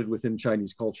deeply embedded within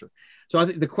Chinese culture. So I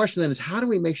think the question then is, how do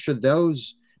we make sure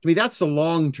those, to me, that's the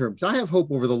long term. So I have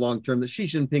hope over the long term that Xi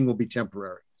Jinping will be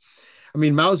temporary. I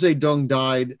mean, Mao Zedong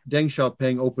died, Deng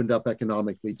Xiaoping opened up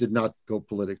economically, did not go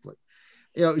politically.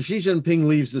 Xi Jinping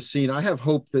leaves the scene. I have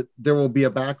hope that there will be a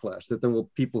backlash, that there will be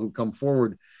people who come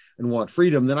forward and want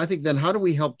freedom. Then I think, how do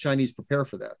we help Chinese prepare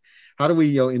for that? How do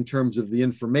we, in terms of the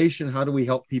information, how do we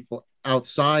help people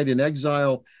outside in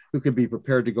exile who could be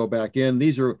prepared to go back in?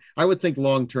 These are, I would think,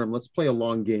 long-term. Let's play a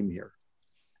long game here.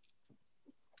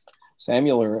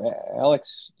 Samuel or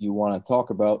Alex, you want to talk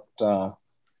about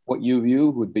what you view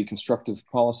would be constructive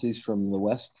policies from the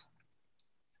West?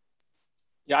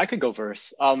 Yeah, I could go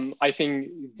first. I think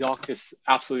Doc is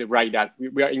absolutely right that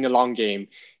we are in the long game.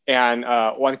 And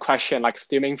one question,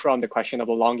 stemming from the question of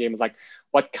the long game, is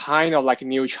what kind of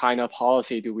new China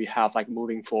policy do we have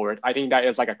moving forward? I think that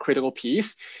is a critical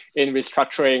piece in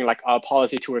restructuring our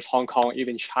policy towards Hong Kong,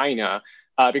 even China.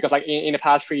 Because in the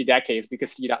past 3 decades, we could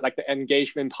see that the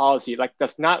engagement policy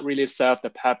does not really serve the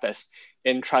purpose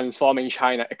in transforming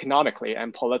China economically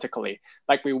and politically.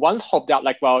 We once hoped that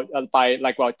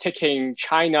by taking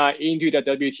China into the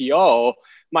WTO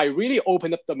might really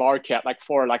open up the market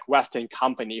for Western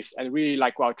companies and really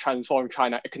transform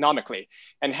China economically,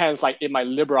 and hence it might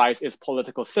liberalize its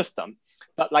political system.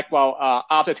 But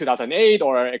after 2008,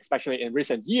 or especially in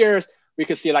recent years, we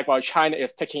could see China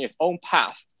is taking its own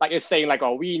path. It's saying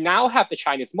we now have the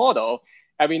Chinese model,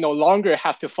 and we no longer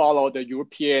have to follow the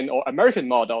European or American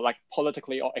model,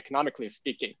 politically or economically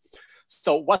speaking.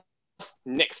 So what's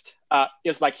next?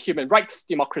 Is human rights,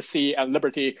 democracy, and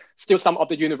liberty still some of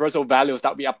the universal values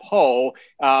that we uphold,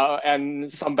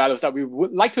 and some values that we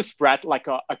would like to spread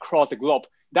across the globe?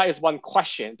 That is one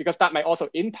question, because that might also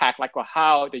impact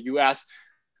how the US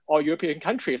or European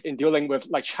countries in dealing with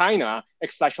China,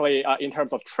 especially in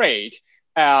terms of trade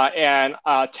and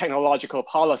technological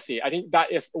policy. I think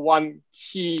that is one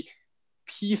key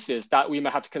pieces that we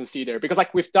might have to consider, because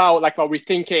without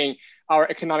rethinking our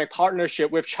economic partnership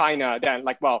with China, then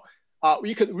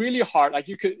we could really hard,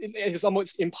 it is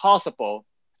almost impossible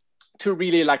to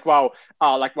really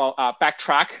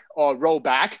backtrack or roll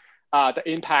back the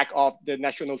impact of the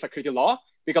national security law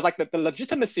because like the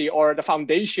legitimacy or the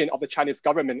foundation of the Chinese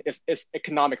government is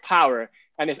economic power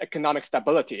and its economic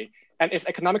stability. And its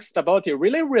economic stability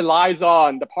really relies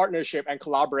on the partnership and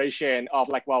collaboration of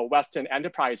like, well, Western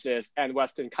enterprises and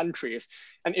Western countries.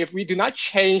 And if we do not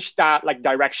change that like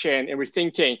direction and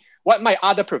rethinking what might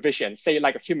other provisions, say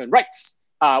like human rights,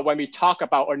 when we talk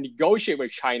about or negotiate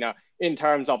with China in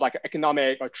terms of like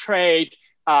economic or trade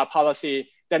policy,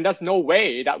 then there's no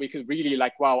way that we could really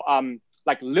like, well,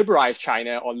 like liberalize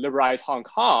China or liberalize Hong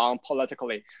Kong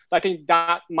politically. So I think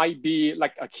that might be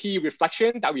like a key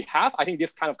reflection that we have. I think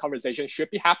this kind of conversation should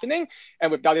be happening.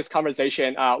 And without this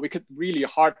conversation, we could really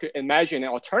hard to imagine an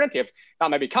alternative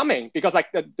that might be coming, because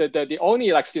like the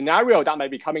only like scenario that might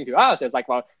be coming to us is like,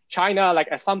 well, China like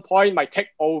at some point might take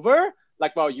over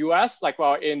like, well, US, like,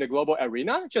 well, in the global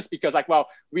arena, just because like, well,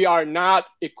 we are not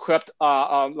equipped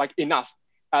like enough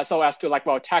so as to like,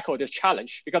 well, tackle this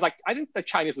challenge. Because like, I think the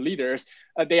Chinese leaders,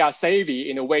 they are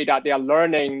savvy in a way that they are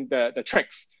learning the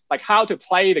tricks, like how to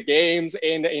play the games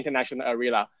in the international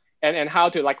arena and how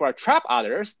to like, well, trap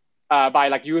others by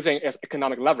like using its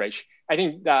economic leverage. I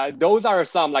think those are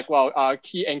some like, well,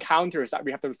 key encounters that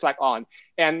we have to reflect on.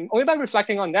 And only by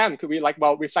reflecting on them could we like,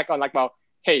 well, reflect on like, well,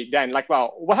 hey, then like,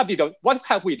 well, what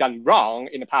have we done wrong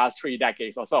in the past 3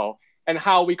 decades or so? And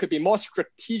how we could be more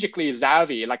strategically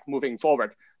savvy, like moving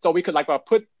forward. So we could like, well,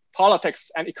 put politics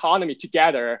and economy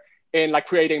together in like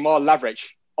creating more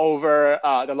leverage over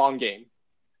the long game.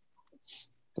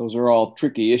 Those are all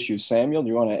tricky issues. Samuel, do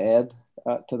you want to add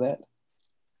to that?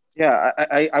 Yeah,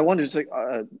 I wanted to say,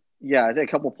 yeah, I think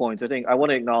a couple points. I think I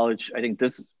want to acknowledge, I think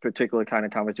this particular kind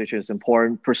of conversation is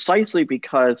important precisely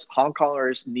because Hong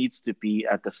Kongers needs to be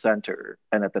at the center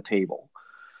and at the table.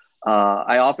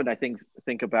 I often, I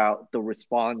think about the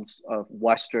response of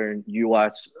Western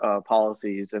US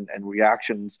policies and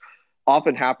reactions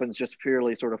often happens just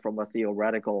purely sort of from a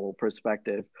theoretical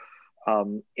perspective.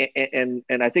 And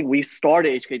I think we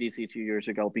started HKDC 2 years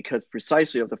ago because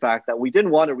precisely of the fact that we didn't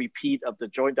want a repeat of the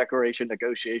joint declaration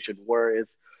negotiation where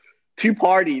it's two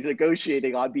parties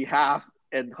negotiating on behalf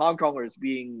and Hong Kongers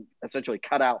being essentially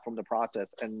cut out from the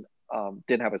process and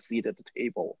didn't have a seat at the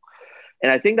table.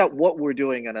 And I think that what we're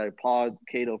doing, and I applaud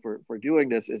Cato for doing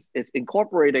this, is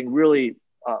incorporating really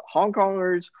Hong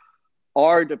Kongers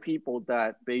are the people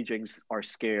that Beijing are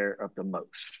scared of the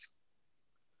most.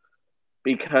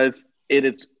 Because it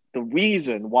is the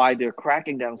reason why they're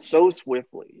cracking down so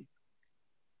swiftly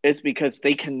is because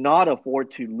they cannot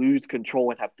afford to lose control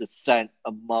and have dissent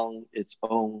among its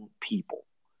own people.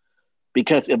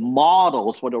 Because it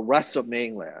models for the rest of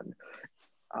mainland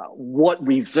what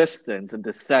resistance and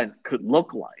dissent could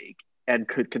look like and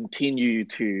could continue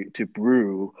to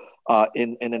brew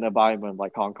in an environment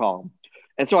like Hong Kong.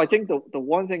 And so I think the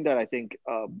one thing that I think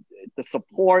the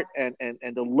support and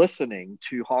the listening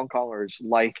to Hong Kongers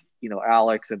like, you know,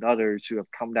 Alex and others who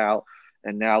have come out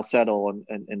and now settle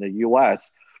in the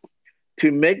US,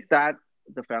 to make that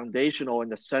the foundational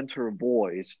and the center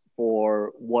voice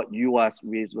for what US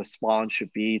response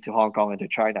should be to Hong Kong and to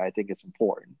China, I think it's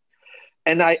important.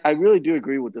 And I really do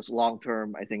agree with this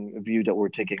long-term, I think, view that we're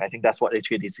taking. I think that's what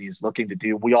HKDC is looking to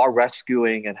do. We are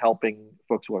rescuing and helping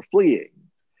folks who are fleeing.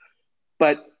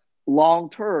 But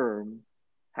long-term,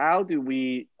 how do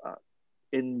we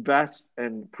invest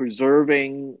in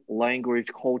preserving language,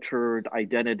 culture,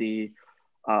 identity,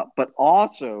 but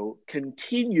also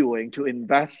continuing to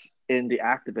invest in the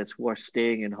activists who are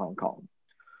staying in Hong Kong,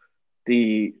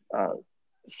 the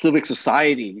civic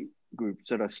society groups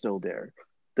that are still there,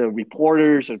 the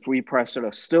reporters and free press that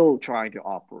are still trying to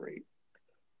operate,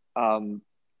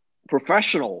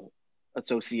 professional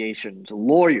associations,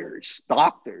 lawyers,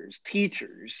 doctors,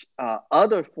 teachers,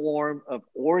 other form of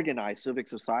organized civic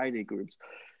society groups.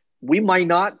 We might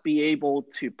not be able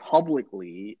to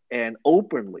publicly and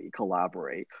openly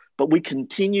collaborate, but we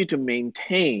continue to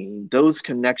maintain those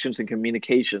connections and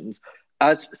communications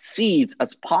as seeds,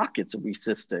 as pockets of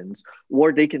resistance,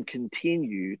 where they can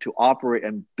continue to operate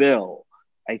and build,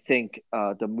 I think,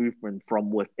 the movement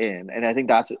from within. And I think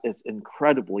that's is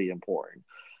incredibly important.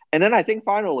 And then I think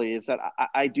finally is that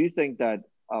I do think that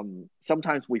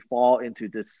sometimes we fall into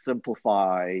this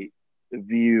simplified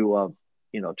view of,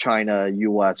 you know, China,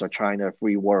 US, or China,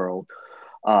 free world.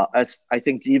 As I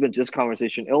think even this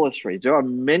conversation illustrates, there are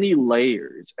many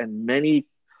layers and many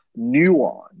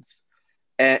nuance.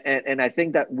 And I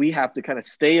think that we have to kind of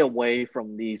stay away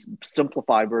from these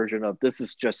simplified version of this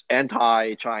is just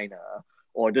anti-China,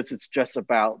 or this is just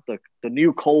about the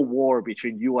new Cold War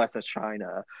between US and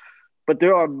China. But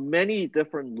there are many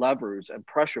different levers and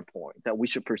pressure points that we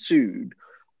should pursue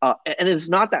And it's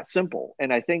not that simple.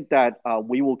 And I think that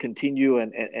we will continue,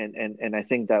 and I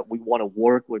think that we want to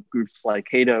work with groups like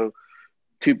Cato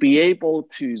to be able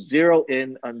to zero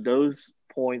in on those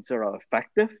points that are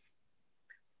effective,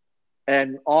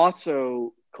 and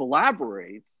also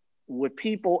collaborate with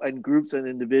people and groups and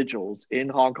individuals in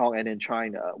Hong Kong and in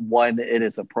China when it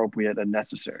is appropriate and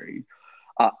necessary.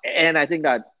 And I think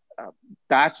that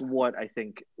that's what I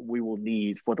think we will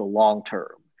need for the long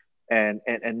term, and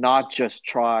not just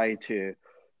try to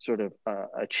sort of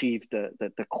achieve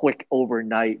the quick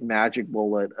overnight magic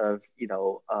bullet of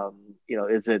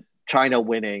is it China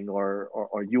winning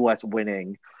or U.S.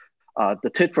 winning.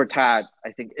 The tit for tat,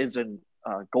 I think, isn't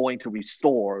going to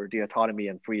restore the autonomy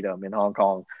and freedom in Hong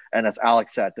Kong. And as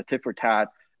Alex said, the tit for tat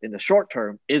in the short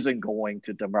term isn't going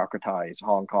to democratize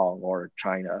Hong Kong or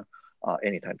China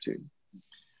anytime soon.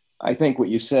 I think what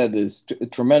you said is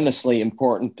tremendously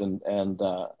important and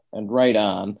right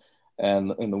on,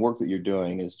 and the work that you're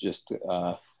doing is just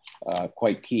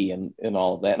quite key in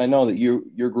all of that. And I know that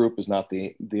your group is not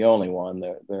the only one.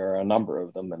 There are a number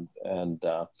of them, and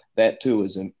that too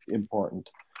is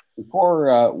important.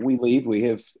 Before we leave, we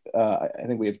have I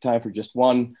think we have time for just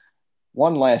one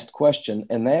last question,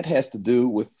 and that has to do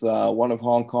with one of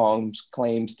Hong Kong's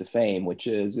claims to fame, which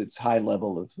is its high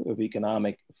level of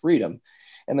economic freedom.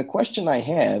 And the question I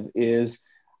have is,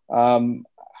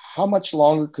 how much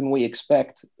longer can we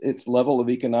expect its level of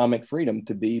economic freedom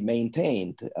to be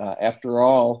maintained? After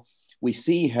all, we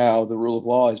see how the rule of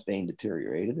law is being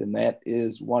deteriorated, and that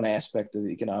is one aspect of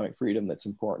economic freedom that's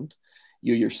important.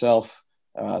 You yourself,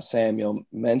 Samuel,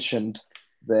 mentioned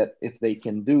that if they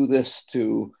can do this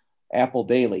to Apple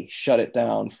Daily, shut it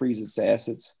down, freeze its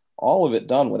assets, all of it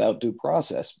done without due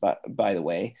process, by the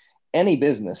way, any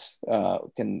business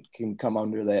can come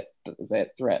under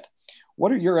that threat.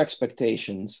 What are your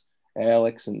expectations,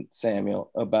 Alex and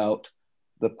Samuel, about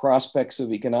the prospects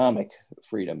of economic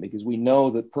freedom? Because we know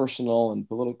that personal and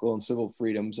political and civil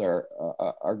freedoms are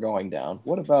going down.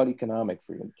 What about economic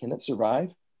freedom? Can it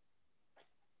survive?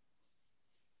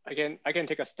 I can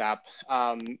take a step.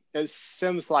 It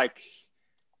seems like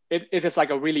it is like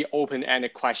a really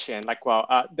open-ended question. Like, well,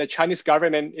 the Chinese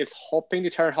government is hoping to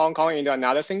turn Hong Kong into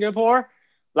another Singapore,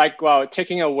 like, well,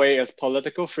 taking away its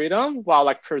political freedom while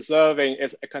like preserving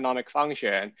its economic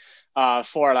function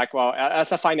for like, well,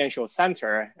 as a financial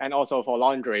center and also for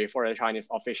laundry for the Chinese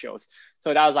officials.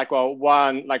 So that was like, well,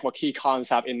 one like what key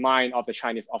concept in mind of the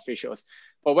Chinese officials.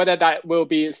 But whether that will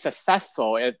be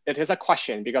successful, it is a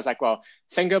question, because like, well,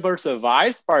 Singapore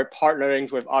survives by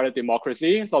partnering with other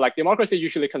democracies. So like democracy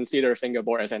usually considers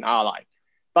Singapore as an ally.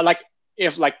 But like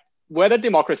if like whether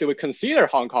democracy would consider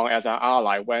Hong Kong as an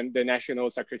ally when the national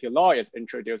security law is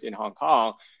introduced in Hong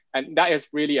Kong, and that is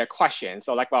really a question.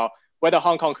 So like, well, whether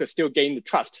Hong Kong could still gain the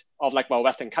trust of like, well,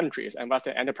 Western countries and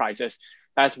Western enterprises,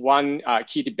 that's one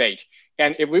key debate.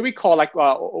 And if we recall, like,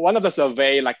 one of the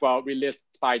survey, like, well, released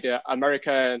by the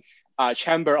American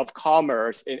Chamber of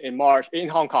Commerce in March in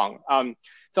Hong Kong.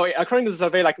 So according to the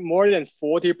survey, like more than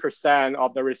 40%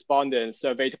 of the respondents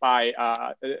surveyed by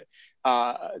the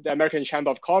American Chamber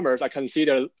of Commerce are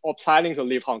considered or planning to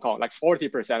leave Hong Kong, like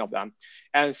 40% of them.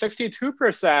 And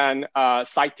 62%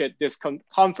 cited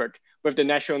discomfort with the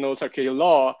national security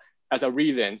law as a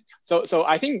reason. So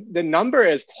I think the number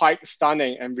is quite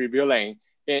stunning and revealing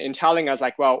in telling us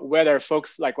like, well, whether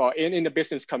folks like, well, in the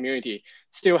business community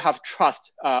still have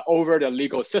trust over the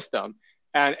legal system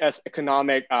and as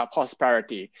economic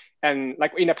prosperity. And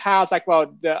like in the past, like,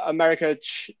 well, the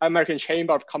American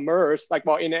Chamber of Commerce, like,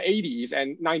 well, in the 80s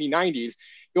and 1990s,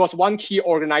 it was one key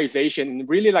organization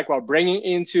really like, well, bringing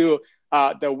into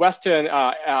the Western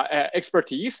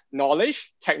expertise,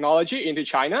 knowledge, technology into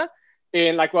China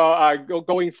in like, well,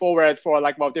 going forward for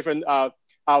like, well, different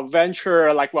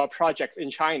venture like, well, projects in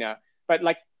China. But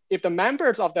like, if the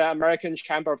members of the American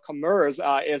Chamber of Commerce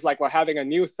is like, well, having a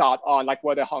new thought on like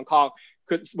whether Hong Kong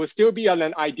would still be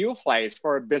an ideal place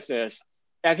for a business,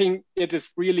 I think it is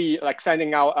really like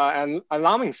sending out an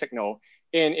alarming signal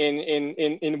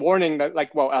in warning that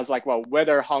like, well, as like, well,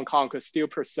 whether Hong Kong could still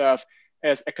preserve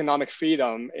its economic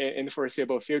freedom in the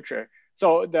foreseeable future.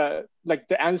 So the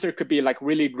answer could be like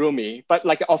really gloomy, but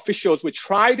like officials would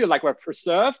try to like, well,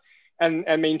 preserve and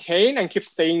maintain and keep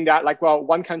saying that like, well,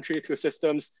 one country, two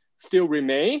systems still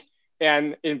remain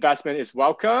and investment is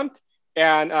welcomed.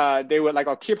 And they would like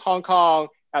keep Hong Kong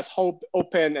as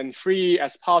open and free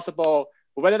as possible.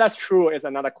 Whether that's true is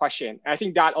another question. And I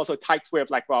think that also ties with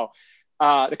like, well,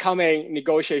 the coming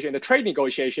negotiation, the trade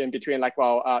negotiation between like,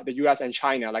 well, the US and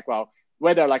China, like, well,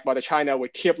 whether like, well, the China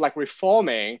would keep like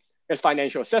reforming its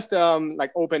financial system,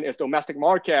 like open its domestic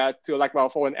market to like, well,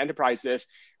 foreign enterprises,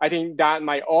 I think that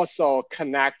might also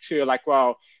connect to like,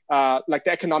 well, like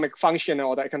the economic function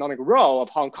or the economic role of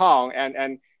Hong Kong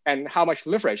and how much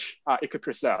leverage it could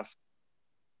preserve.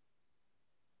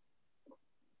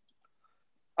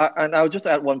 And I'll just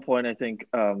add one point. I think,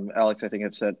 Alex, I think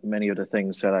have said many of the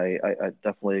things that I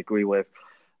definitely agree with.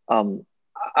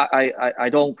 I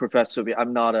don't profess to be,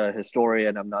 I'm not a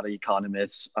historian, I'm not an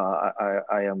economist.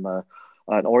 I am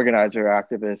an organizer,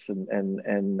 activist,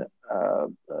 and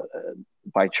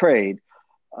by trade.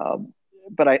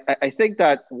 But I think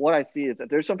that what I see is that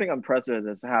there's something unprecedented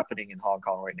that's happening in Hong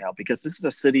Kong right now, because this is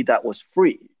a city that was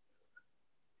free.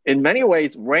 In many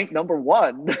ways, ranked number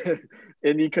one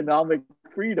in economic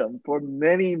freedom for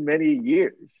many, many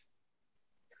years.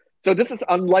 So this is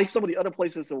unlike some of the other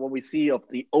places of what we see of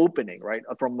the opening, right?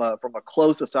 From a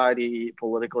closed society,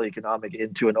 political, economic,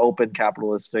 into an open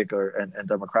capitalistic and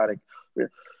democratic.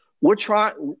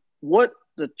 What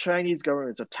the Chinese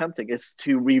government is attempting is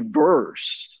to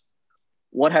reverse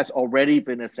what has already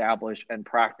been established and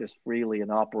practiced freely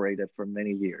and operated for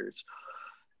many years.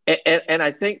 And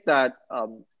I think that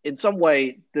in some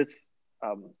way, this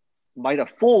might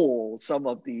have fooled some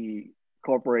of the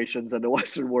corporations in the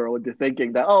Western world into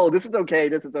thinking that, oh, this is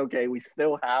okay, we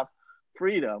still have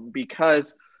freedom,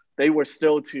 because they were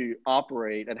still to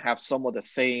operate and have some of the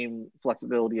same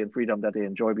flexibility and freedom that they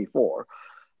enjoyed before.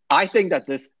 I think that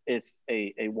this is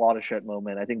a watershed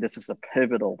moment. I think this is a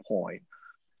pivotal point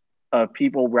of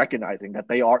people recognizing that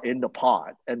they are in the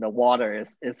pot and the water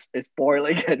is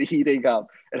boiling and heating up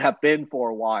and have been for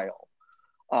a while.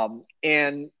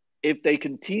 And if they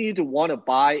continue to want to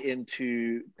buy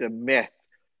into the myth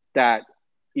that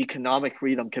economic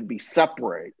freedom can be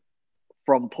separate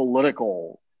from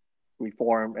political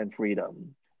reform and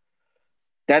freedom,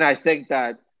 then I think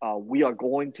that we are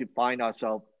going to find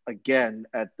ourselves again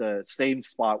at the same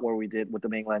spot where we did with the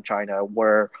mainland China,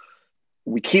 where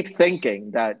we keep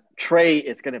thinking that trade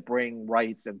is going to bring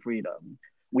rights and freedom.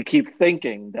 We keep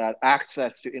thinking that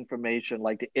access to information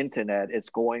like the internet is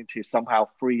going to somehow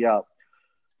free up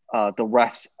the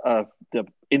rest of the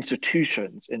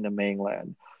institutions in the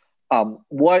mainland.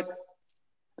 What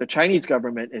the Chinese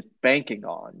government is banking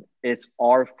on is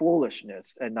our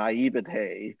foolishness and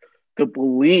naivete to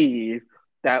believe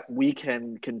that we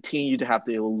can continue to have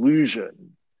the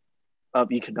illusion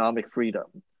of economic freedom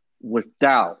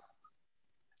without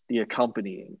the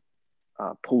accompanying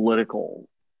political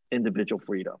individual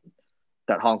freedom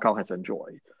that Hong Kong has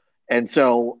enjoyed. And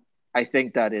so I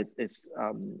think that it's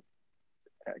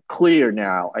clear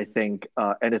now, I think,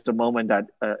 and it's a moment that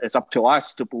it's up to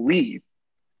us to believe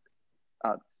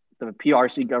the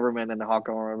PRC government and the Hong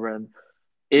Kong government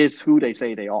is who they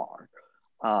say they are.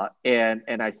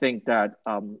 And I think that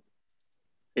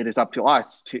it is up to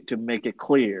us to make it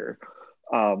clear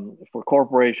for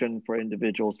corporations, for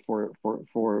individuals,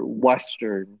 for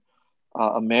Western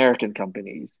American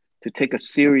companies to take a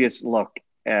serious look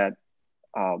at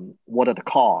what are the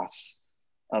costs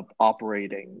of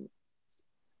operating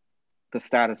the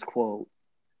status quo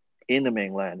in the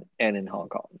mainland and in Hong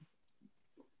Kong.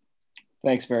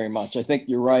 Thanks very much. I think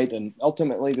you're right. And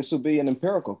ultimately, this will be an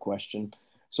empirical question.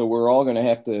 So we're all going to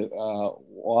have to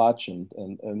watch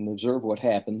and observe what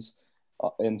happens.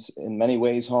 In many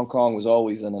ways, Hong Kong was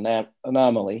always an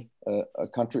anomaly, a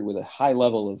country with a high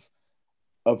level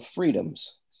of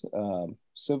freedoms,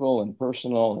 civil and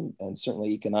personal and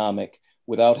certainly economic,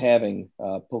 without having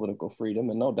political freedom.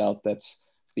 And no doubt that's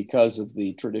because of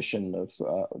the tradition of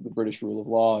the British rule of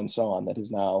law and so on that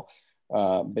is now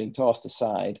being tossed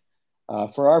aside.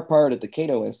 For our part at the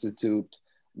Cato Institute,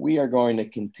 we are going to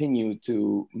continue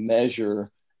to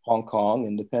measure Hong Kong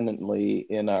independently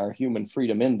in our Human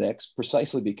Freedom Index,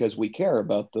 precisely because we care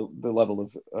about the level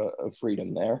of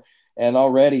freedom there. And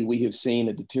already we have seen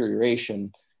a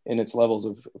deterioration in its levels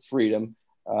of freedom.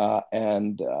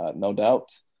 And no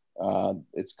doubt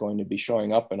it's going to be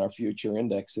showing up in our future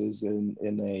indexes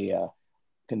in a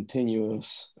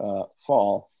continuous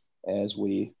fall as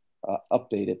we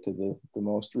update it to the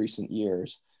most recent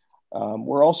years.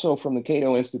 We're also from the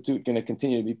Cato Institute going to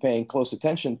continue to be paying close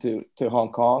attention to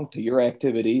Hong Kong, to your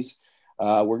activities.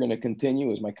 We're going to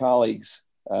continue, as my colleagues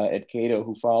at Cato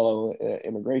who follow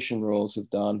immigration rules have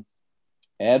done,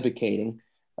 advocating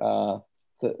for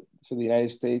the United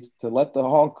States to let the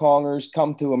Hong Kongers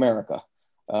come to America,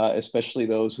 especially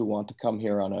those who want to come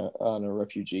here on a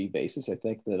refugee basis. I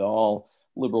think that all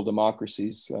liberal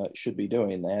democracies should be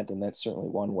doing that, and that's certainly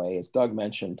one way, as Doug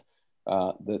mentioned,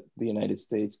 that the United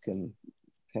States can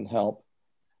help.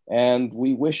 And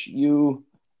we wish you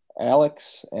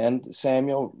Alex and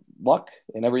Samuel, luck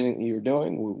in everything that you're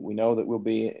doing. We know that we'll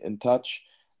be in touch.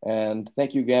 And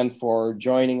thank you again for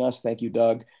joining us. Thank you,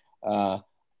 Doug.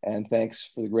 And thanks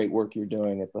for the great work you're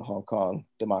doing at the Hong Kong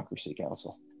Democracy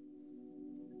Council.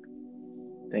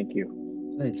 Thank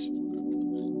you. Thanks.